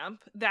old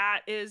lamp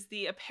that is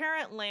the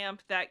apparent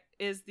lamp that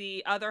is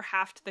the other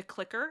half to the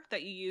clicker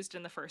that you used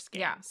in the first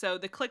game. Yeah. So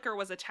the clicker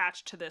was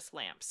attached to this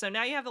lamp. So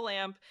now you have the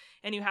lamp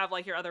and you have,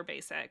 like, your other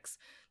basics.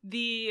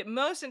 The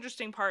most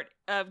interesting part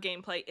of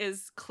gameplay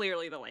is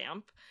clearly the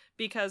lamp,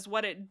 because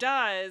what it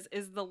does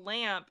is the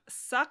lamp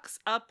sucks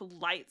up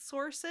light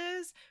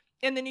sources,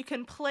 and then you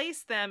can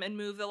place them and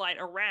move the light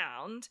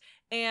around.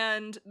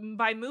 And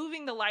by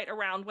moving the light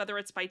around, whether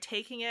it's by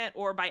taking it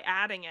or by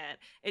adding it,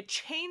 it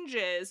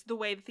changes the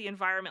way that the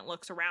environment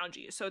looks around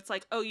you. So it's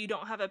like, oh, you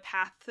don't have a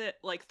path that,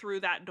 like,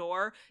 through that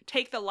door.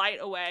 Take the light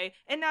away,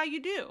 and now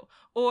you do.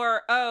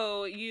 Or,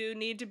 oh, you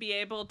need to be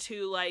able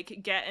to, like,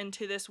 get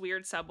into this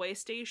weird subway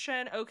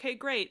station. Okay,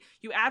 great.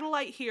 You add a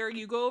light here,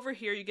 you go over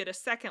here, you get a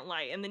second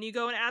light, and then you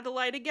go and add the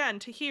light again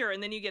to here,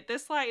 and then you get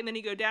this light, and then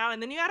you go down,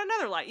 and then you add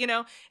another light, you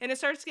know? And it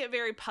starts to get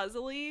very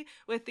puzzly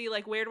with the,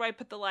 like, where do I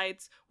put the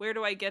lights? Where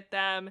do I get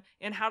them,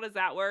 and how does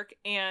that work?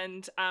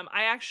 And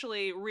I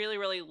actually really,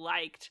 really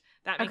liked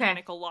that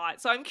mechanic a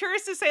lot. So I'm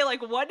curious to say,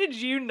 like, what did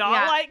you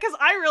not like? Because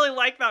I really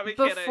like that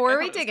mechanic. Before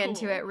we dig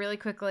into it really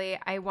quickly,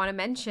 I want to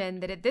mention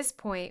that at this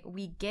point,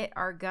 we get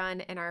our gun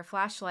and our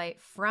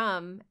flashlight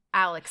from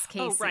Alex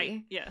Casey. Oh,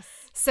 right. Yes.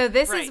 So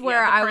this is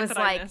where I was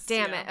like,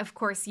 damn it, of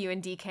course you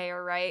and DK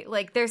are right.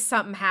 Like, there's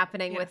something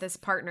happening with this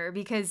partner,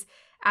 because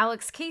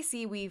Alex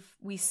Casey,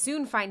 we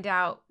soon find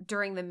out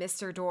during the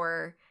Mr.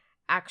 Door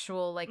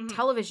actual, like,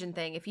 television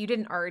thing, if you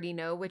didn't already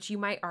know, which you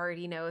might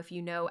already know if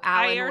you know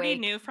Alan Wake. I already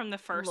knew from the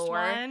first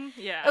one.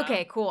 Yeah.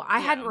 Okay, cool. I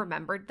hadn't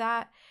remembered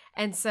that.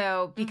 And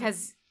so,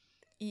 because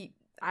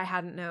I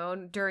hadn't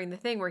known during the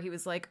thing where he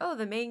was like, oh,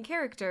 the main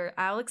character,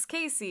 Alex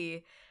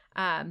Casey,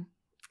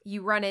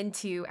 you run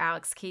into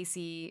Alex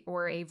Casey,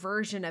 or a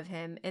version of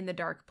him, in the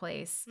dark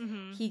place.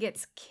 He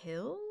gets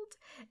killed,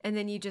 and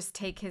then you just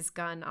take his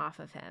gun off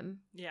of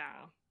him.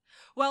 Yeah.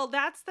 Well,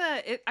 that's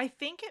I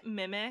think it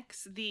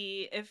mimics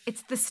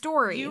it's the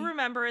story. You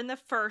remember in the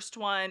first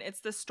one,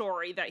 it's the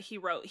story that he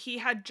wrote. He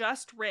had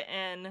just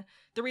written,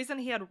 the reason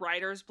he had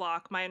writer's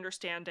block, my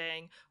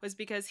understanding, was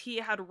because he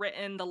had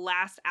written the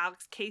last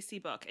Alex Casey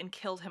book and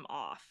killed him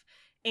off.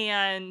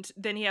 And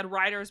then he had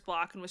writer's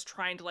block and was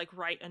trying to, like,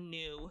 write a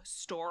new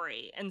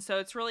story. And so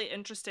it's really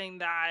interesting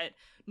that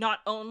not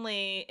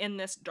only in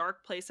this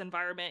dark place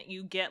environment,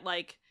 you get,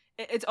 like,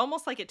 it's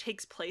almost like it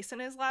takes place in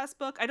his last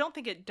book. I don't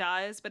think it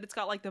does, but it's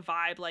got, like, the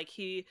vibe, like,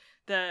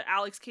 the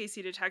Alex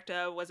Casey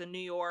detective was in New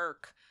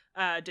York,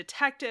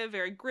 detective,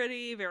 very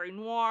gritty, very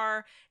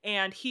noir,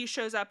 and he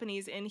shows up and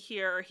he's in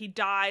here, he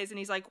dies, and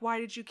he's like, why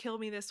did you kill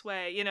me this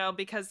way? You know,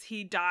 because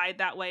he died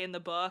that way in the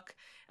book.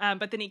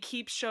 But then he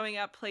keeps showing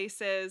up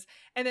places.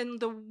 And then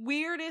the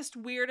weirdest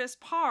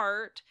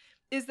part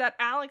is that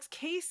Alex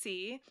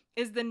Casey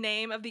is the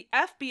name of the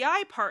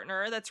FBI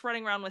partner that's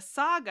running around with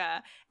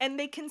Saga, and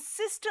they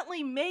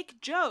consistently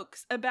make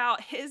jokes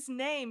about his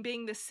name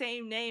being the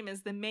same name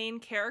as the main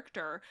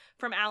character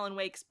from Alan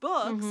Wake's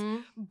books,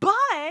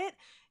 but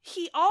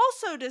he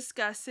also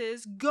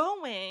discusses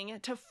going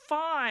to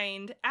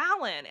find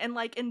Alan and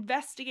like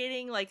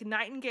investigating like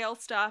Nightingale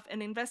stuff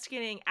and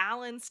investigating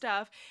Alan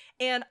stuff.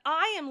 And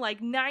I am like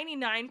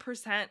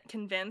 99%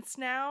 convinced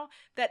now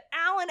that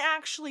Alan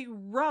actually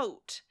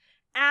wrote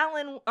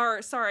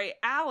Alex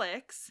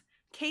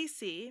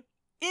Casey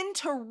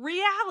into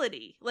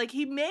reality. Like,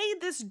 he made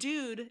this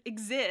dude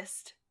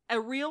exist,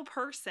 a real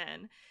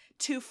person,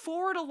 to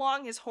forward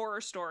along his horror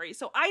story.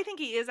 So I think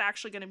he is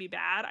actually going to be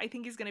bad. I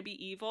think he's going to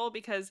be evil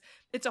because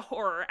it's a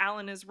horror.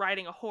 Alan is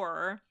writing a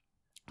horror.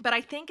 But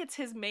I think it's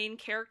his main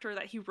character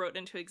that he wrote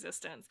into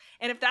existence.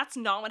 And if that's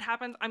not what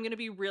happens, I'm going to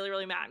be really,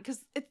 really mad.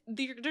 Because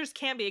there just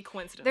can't be a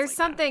coincidence. There's like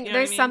something. That, you know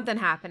there's something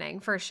happening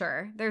for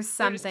sure. There's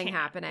something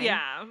happening.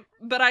 Yeah,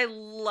 but I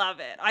love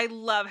it. I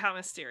love how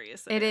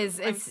mysterious it is.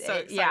 I'm so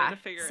excited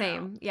to figure it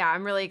out. Yeah,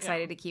 I'm really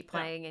excited to keep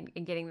playing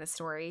and getting the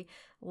story.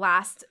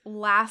 Last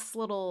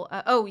little.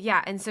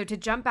 And so to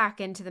jump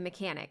back into the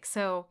mechanics.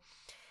 So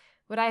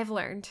what I have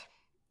learned,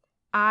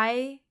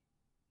 I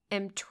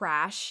am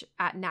trash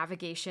at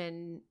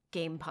navigation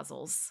game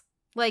puzzles.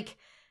 Like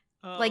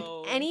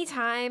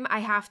anytime I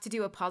have to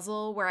do a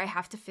puzzle where I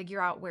have to figure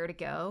out where to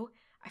go,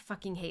 I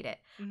fucking hate it.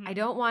 I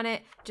don't want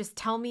it. Just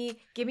tell me,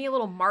 give me a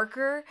little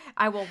marker.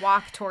 I will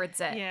walk towards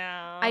it.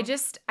 Yeah.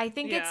 I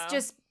think it's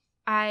just,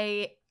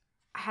 I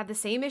had the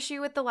same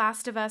issue with The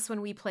Last of Us when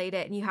we played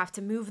it and you have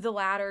to move the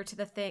ladder to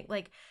the thing.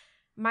 Like,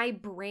 my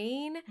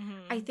brain,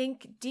 I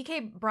think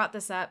DK brought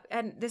this up,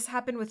 and this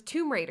happened with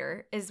Tomb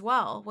Raider as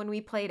well when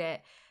we played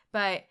it.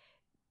 But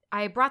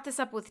I brought this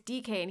up with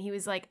DK and he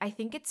was like, I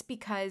think it's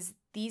because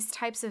these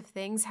types of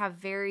things have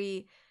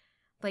very,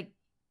 like,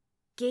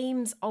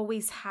 games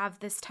always have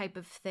this type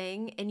of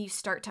thing and you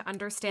start to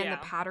understand the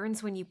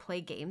patterns when you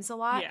play games a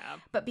lot. Yeah.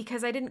 But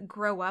because I didn't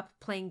grow up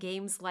playing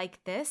games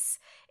like this,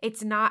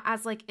 it's not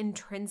as like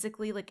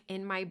intrinsically like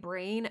in my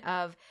brain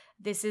of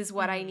this is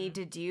what I need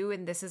to do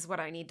and this is what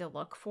I need to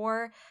look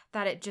for,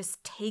 that it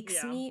just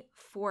takes me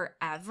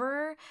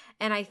forever.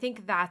 And I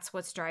think that's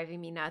what's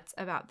driving me nuts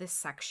about this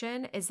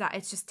section, is that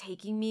it's just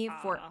taking me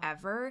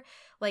forever.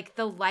 Like,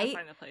 the light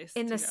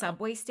in the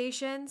subway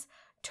stations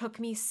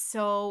took me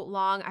so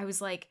long. I was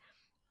like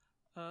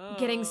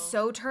getting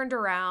so turned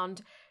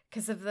around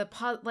because of the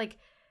like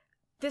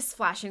this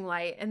flashing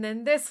light and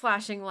then this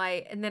flashing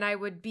light, and then I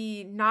would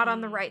be not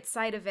on the right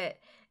side of it,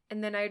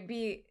 and then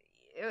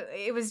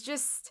it was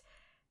just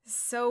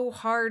so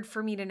hard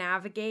for me to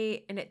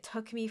navigate, and it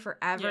took me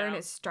forever and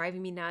it's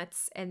driving me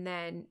nuts. And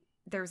then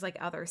there's like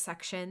other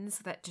sections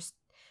that just,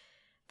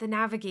 the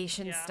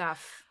navigation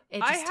stuff, it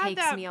just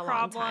takes me a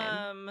long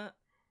time.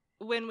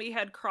 When we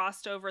had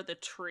crossed over the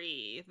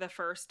tree the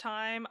first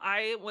time,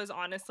 I was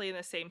honestly in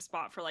the same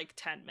spot for like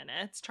 10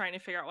 minutes trying to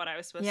figure out what I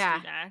was supposed to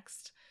do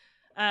next.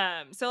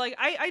 So like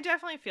I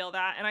definitely feel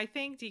that, and I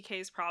think DK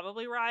is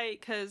probably right,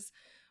 because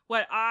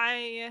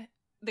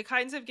the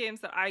kinds of games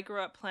that I grew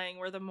up playing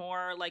were the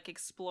more like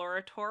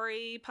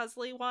exploratory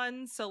puzzly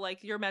ones. So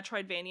like your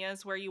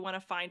Metroidvanias, where you want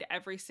to find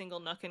every single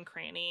nook and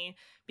cranny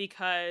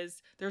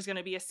because there's going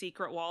to be a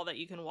secret wall that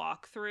you can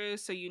walk through.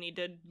 So you need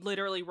to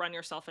literally run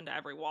yourself into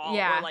every wall.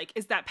 Yeah. Or like,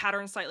 is that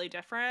pattern slightly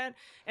different?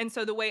 And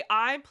so the way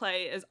I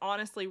play is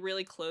honestly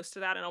really close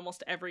to that in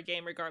almost every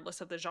game, regardless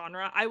of the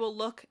genre. I will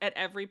look at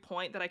every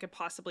point that I could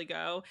possibly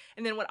go.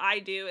 And then what I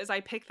do is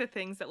I pick the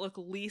things that look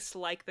least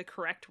like the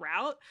correct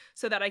route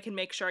so that I can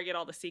make sure I get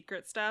all the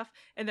secret stuff.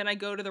 And then I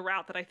go to the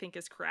route that I think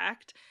is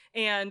correct.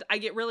 And I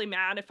get really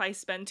mad if I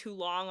spend too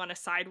long on a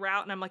side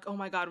route and I'm like, oh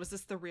my God, was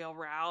this the real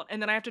route?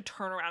 And then I have to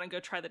turn around and go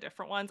try the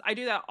different ones. I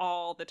do that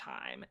all the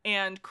time.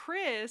 And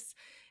Chris,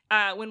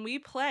 when we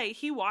play,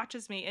 he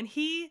watches me and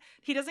he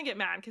doesn't get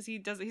mad because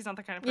he's not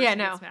the kind of person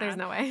who gets mad. There's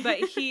no way. But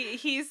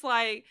he's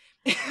like,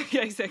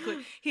 yeah, exactly.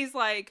 He's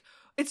like,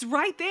 it's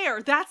right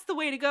there. That's the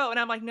way to go. And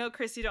I'm like, no,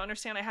 Chris, you don't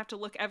understand. I have to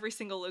look every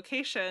single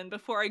location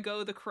before I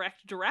go the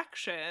correct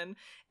direction.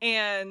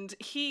 And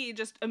he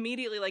just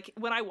immediately, like,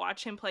 when I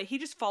watch him play, he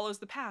just follows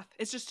the path.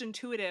 It's just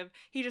intuitive.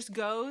 He just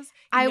goes.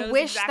 I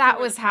wish that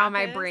was how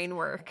my brain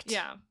worked.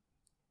 Yeah.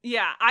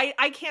 Yeah,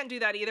 I can't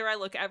do that either. I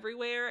look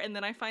everywhere and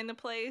then I find the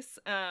place.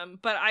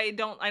 But I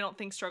don't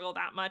think struggle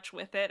that much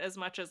with it as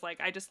much as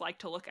like I just like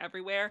to look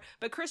everywhere.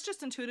 But Chris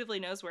just intuitively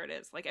knows where it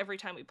is. Like every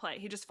time we play,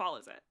 he just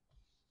follows it.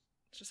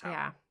 It's just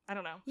how I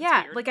don't know.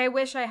 It's weird. Like I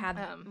wish I had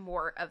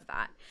more of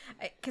that,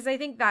 because I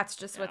think that's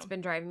just what's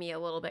been driving me a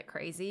little bit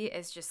crazy,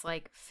 is just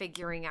like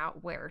figuring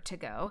out where to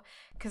go,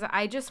 because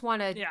I just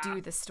want to do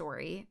the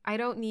story. I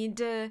don't need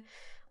to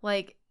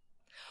like.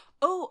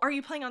 Oh, are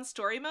you playing on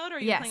story mode or are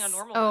you playing on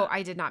normal mode? Oh,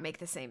 I did not make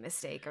the same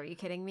mistake. Are you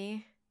kidding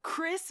me?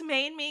 Chris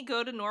made me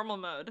go to normal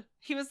mode.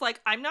 He was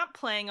like, I'm not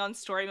playing on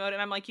story mode.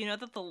 And I'm like, you know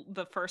that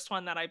the first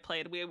one that I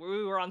played, we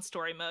were on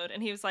story mode.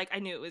 And he was like, I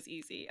knew it was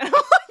easy. And I'm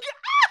like,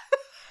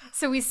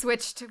 So we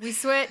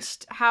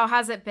switched. How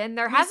has it been?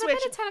 There hasn't been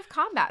a ton of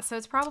combat, so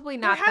it's probably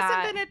not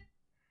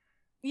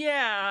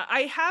Yeah,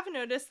 I have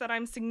noticed that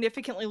I'm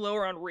significantly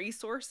lower on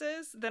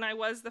resources than I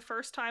was the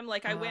first time.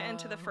 Like, I went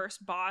into the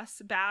first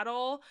boss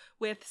battle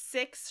with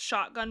 6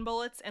 shotgun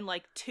bullets and,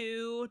 like,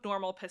 2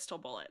 normal pistol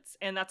bullets,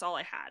 and that's all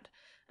I had.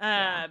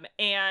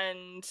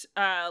 And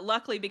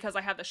luckily, because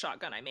I had the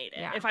shotgun, I made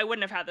it. If I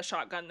wouldn't have had the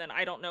shotgun, then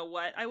I don't know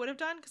what I would have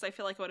done, because I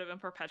feel like I would have been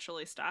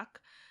perpetually stuck.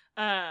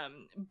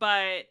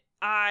 But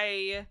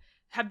I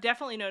have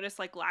definitely noticed,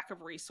 like, lack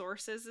of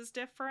resources is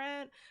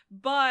different,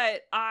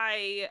 but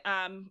I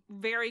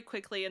very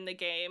quickly in the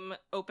game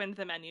opened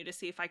the menu to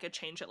see if I could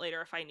change it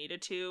later if I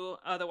needed to.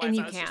 Otherwise,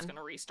 I was just going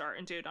to restart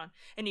and do it on.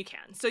 And you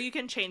can. So you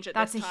can change it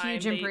this time. That's a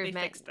huge improvement.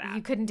 They fixed that.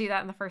 You couldn't do that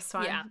in the first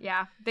one.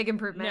 Yeah. Big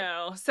improvement.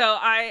 No. So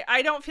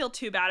I don't feel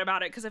too bad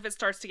about it, because if it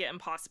starts to get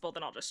impossible,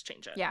 then I'll just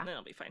change it. And then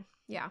it'll be fine.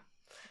 Yeah.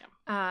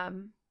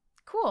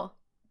 Cool.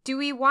 Do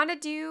we want to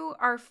do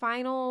our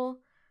final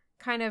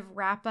kind of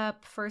wrap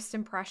up first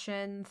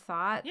impression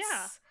thoughts?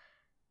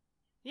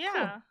 Yeah.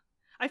 Cool.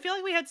 I feel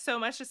like we had so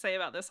much to say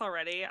about this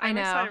already. I'm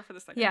excited for the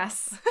second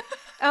Yes.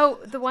 Oh,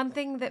 the one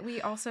thing that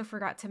we also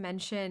forgot to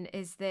mention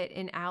is that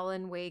in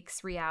Alan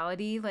Wake's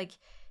reality, like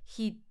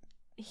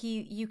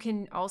you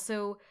can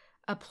also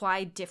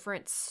apply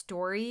different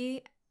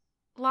story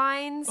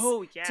lines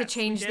to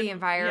change the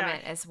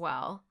environment as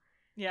well.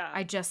 Yeah.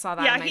 I just saw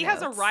that in my he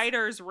notes. has a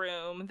writer's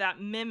room that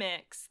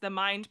mimics the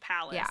Mind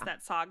Palace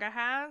that Saga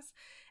has.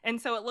 And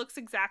so it looks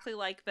exactly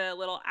like the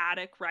little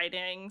attic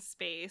writing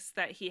space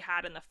that he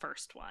had in the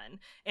first one.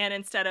 And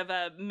instead of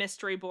a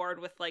mystery board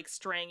with, like,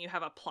 string, you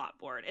have a plot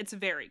board. It's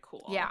very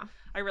cool. Yeah.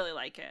 I really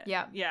like it.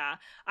 Yeah. Yeah.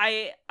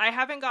 I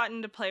haven't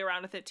gotten to play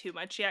around with it too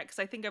much yet, because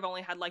I think I've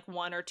only had, like,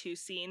 1 or 2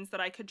 scenes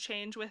that I could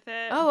change with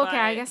it. Oh, okay.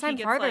 I guess I'm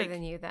farther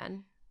than you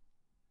then.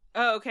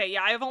 Oh, okay.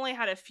 Yeah, I've only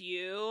had a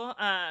few.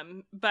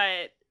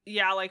 But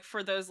yeah, like,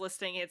 for those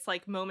listening, it's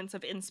like moments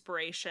of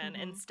inspiration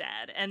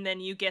instead. And then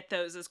you get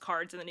those as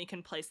cards, and then you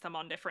can place them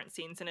on different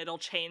scenes, and it'll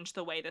change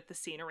the way that the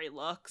scenery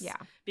looks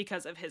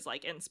because of his,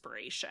 like,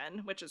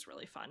 inspiration, which is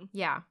really fun.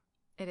 Yeah,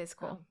 it is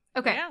cool.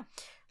 Okay.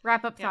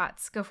 Wrap up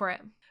thoughts. Go for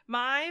it.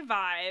 My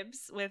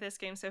vibes with this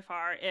game so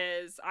far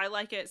is I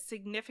like it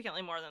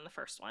significantly more than the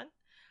first one.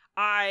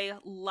 I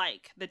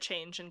like the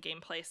change in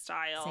gameplay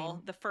style.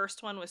 Same. The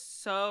first one was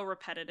so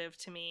repetitive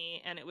to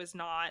me, and it was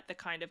not the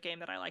kind of game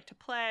that I like to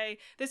play.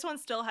 This one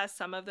still has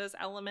some of those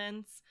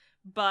elements,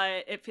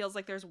 but it feels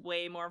like there's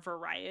way more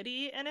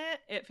variety in it.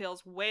 It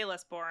feels way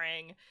less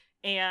boring.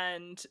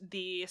 And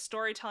the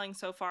storytelling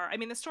so far, I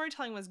mean, the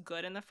storytelling was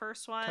good in the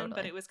first one,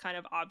 but it was kind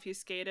of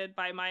obfuscated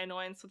by my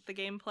annoyance with the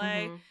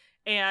gameplay.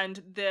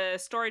 And the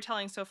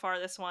storytelling so far,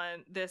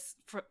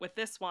 with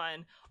this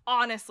one,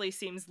 honestly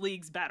seems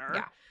leagues better.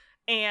 Yeah.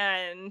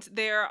 And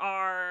there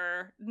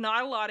are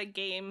not a lot of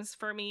games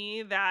for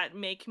me that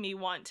make me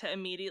want to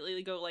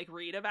immediately go, like,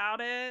 read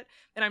about it.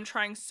 And I'm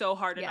trying so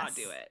hard to not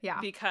do it.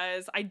 Yeah.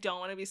 Because I don't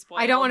want to be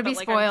spoiled. I don't want to be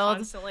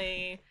spoiled.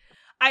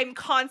 I'm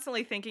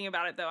constantly thinking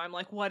about it, though. I'm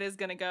like, what is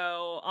going to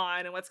go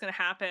on and what's going to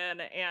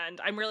happen?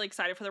 And I'm really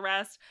excited for the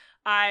rest.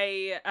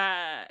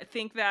 I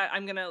think that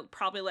I'm going to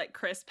probably let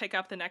Chris pick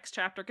up the next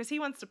chapter, because he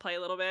wants to play a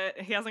little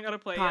bit. He hasn't got to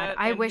play yet.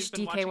 I wish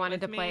DK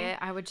wanted to play it.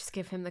 I would just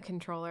give him the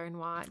controller and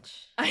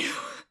watch.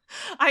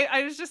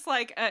 I was just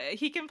like,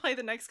 he can play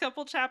the next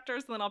couple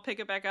chapters, and then I'll pick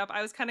it back up.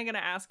 I was kind of going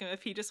to ask him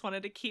if he just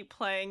wanted to keep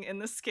playing in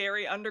the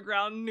scary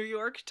underground New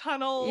York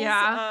tunnels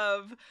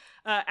of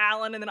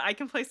Alan, and then I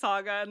can play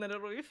Saga, and then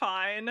it'll be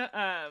fine.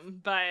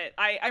 But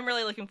I'm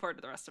really looking forward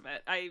to the rest of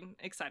it. I'm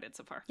excited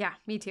so far. Yeah,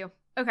 me too.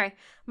 Okay,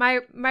 my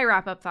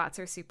wrap-up thoughts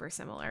are super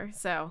similar.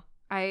 So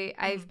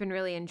I've been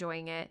really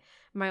enjoying it.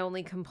 My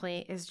only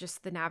complaint is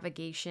just the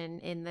navigation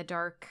in the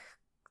dark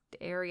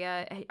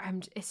area.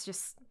 It's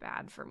just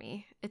bad for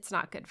me. It's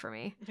not good for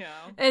me.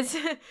 Well,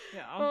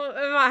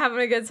 I'm not having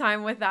a good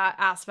time with that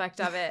aspect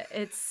of it.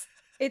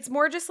 It's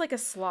more just like a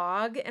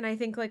slog, and I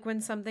think, like,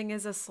 when something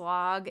is a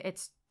slog,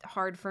 it's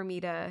hard for me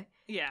to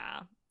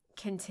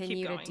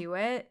continue to do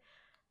it.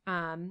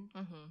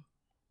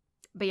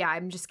 But yeah,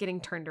 I'm just getting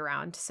turned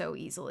around so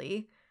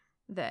easily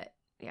that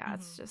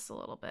it's just a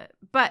little bit.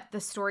 But the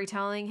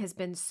storytelling has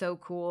been so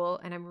cool,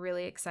 and I'm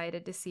really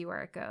excited to see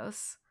where it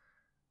goes.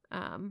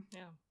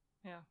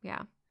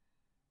 Yeah.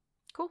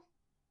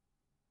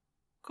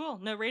 Cool.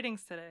 No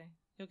ratings today.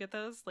 You'll get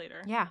those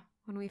later. Yeah,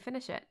 when we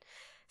finish it.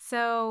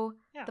 So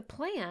the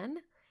plan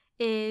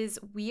is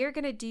we are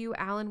going to do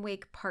Alan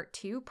Wake Part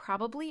 2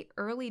 probably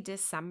early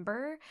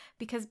December,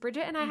 because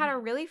Bridget and I had a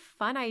really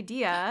fun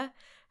idea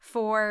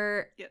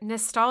for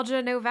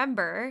Nostalgia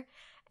November,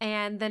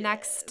 and the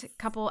next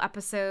couple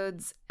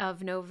episodes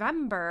of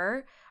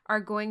November are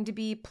going to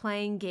be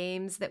playing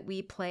games that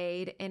we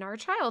played in our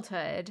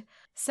childhood.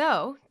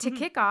 So to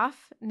kick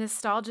off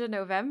Nostalgia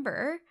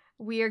November,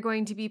 we are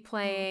going to be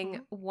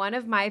playing one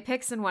of my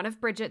picks and one of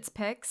Bridget's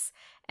picks,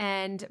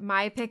 And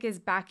my pick is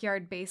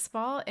Backyard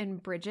Baseball,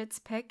 and Bridget's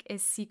pick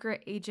is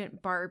Secret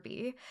Agent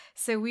Barbie.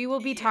 So we will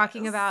be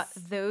talking about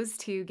those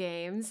 2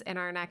 games in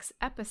our next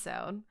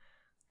episode.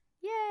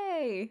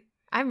 Yay!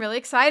 I'm really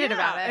excited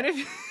about it. And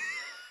if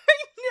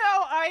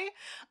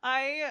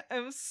I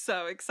am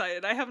so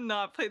excited. I have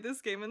not played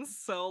this game in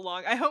so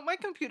long. I hope my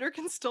computer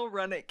can still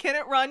run it. Can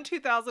it run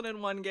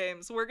 2001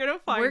 games? We're going to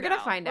find out. We're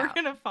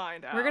going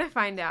to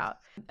find out.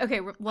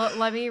 Okay, well,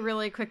 let me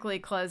really quickly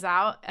close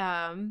out.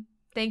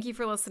 Thank you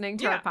for listening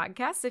to our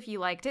podcast. If you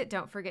liked it,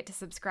 don't forget to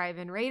subscribe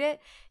and rate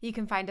it. You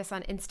can find us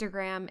on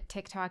Instagram,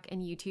 TikTok,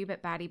 and YouTube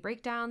at Batty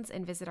Breakdowns,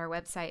 and visit our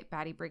website,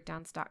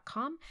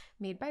 battybreakdowns.com,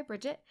 made by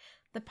Bridget.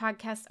 The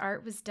podcast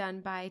art was done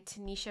by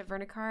Tanisha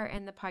Vernikar,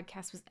 and the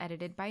podcast was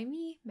edited by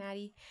me,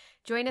 Maddie.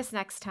 Join us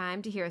next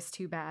time to hear us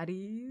 2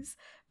 baddies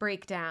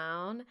break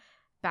down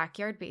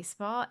Backyard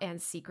Baseball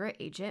and Secret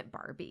Agent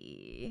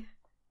Barbie.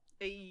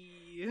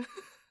 Hey.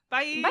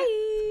 Bye.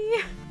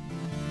 Bye.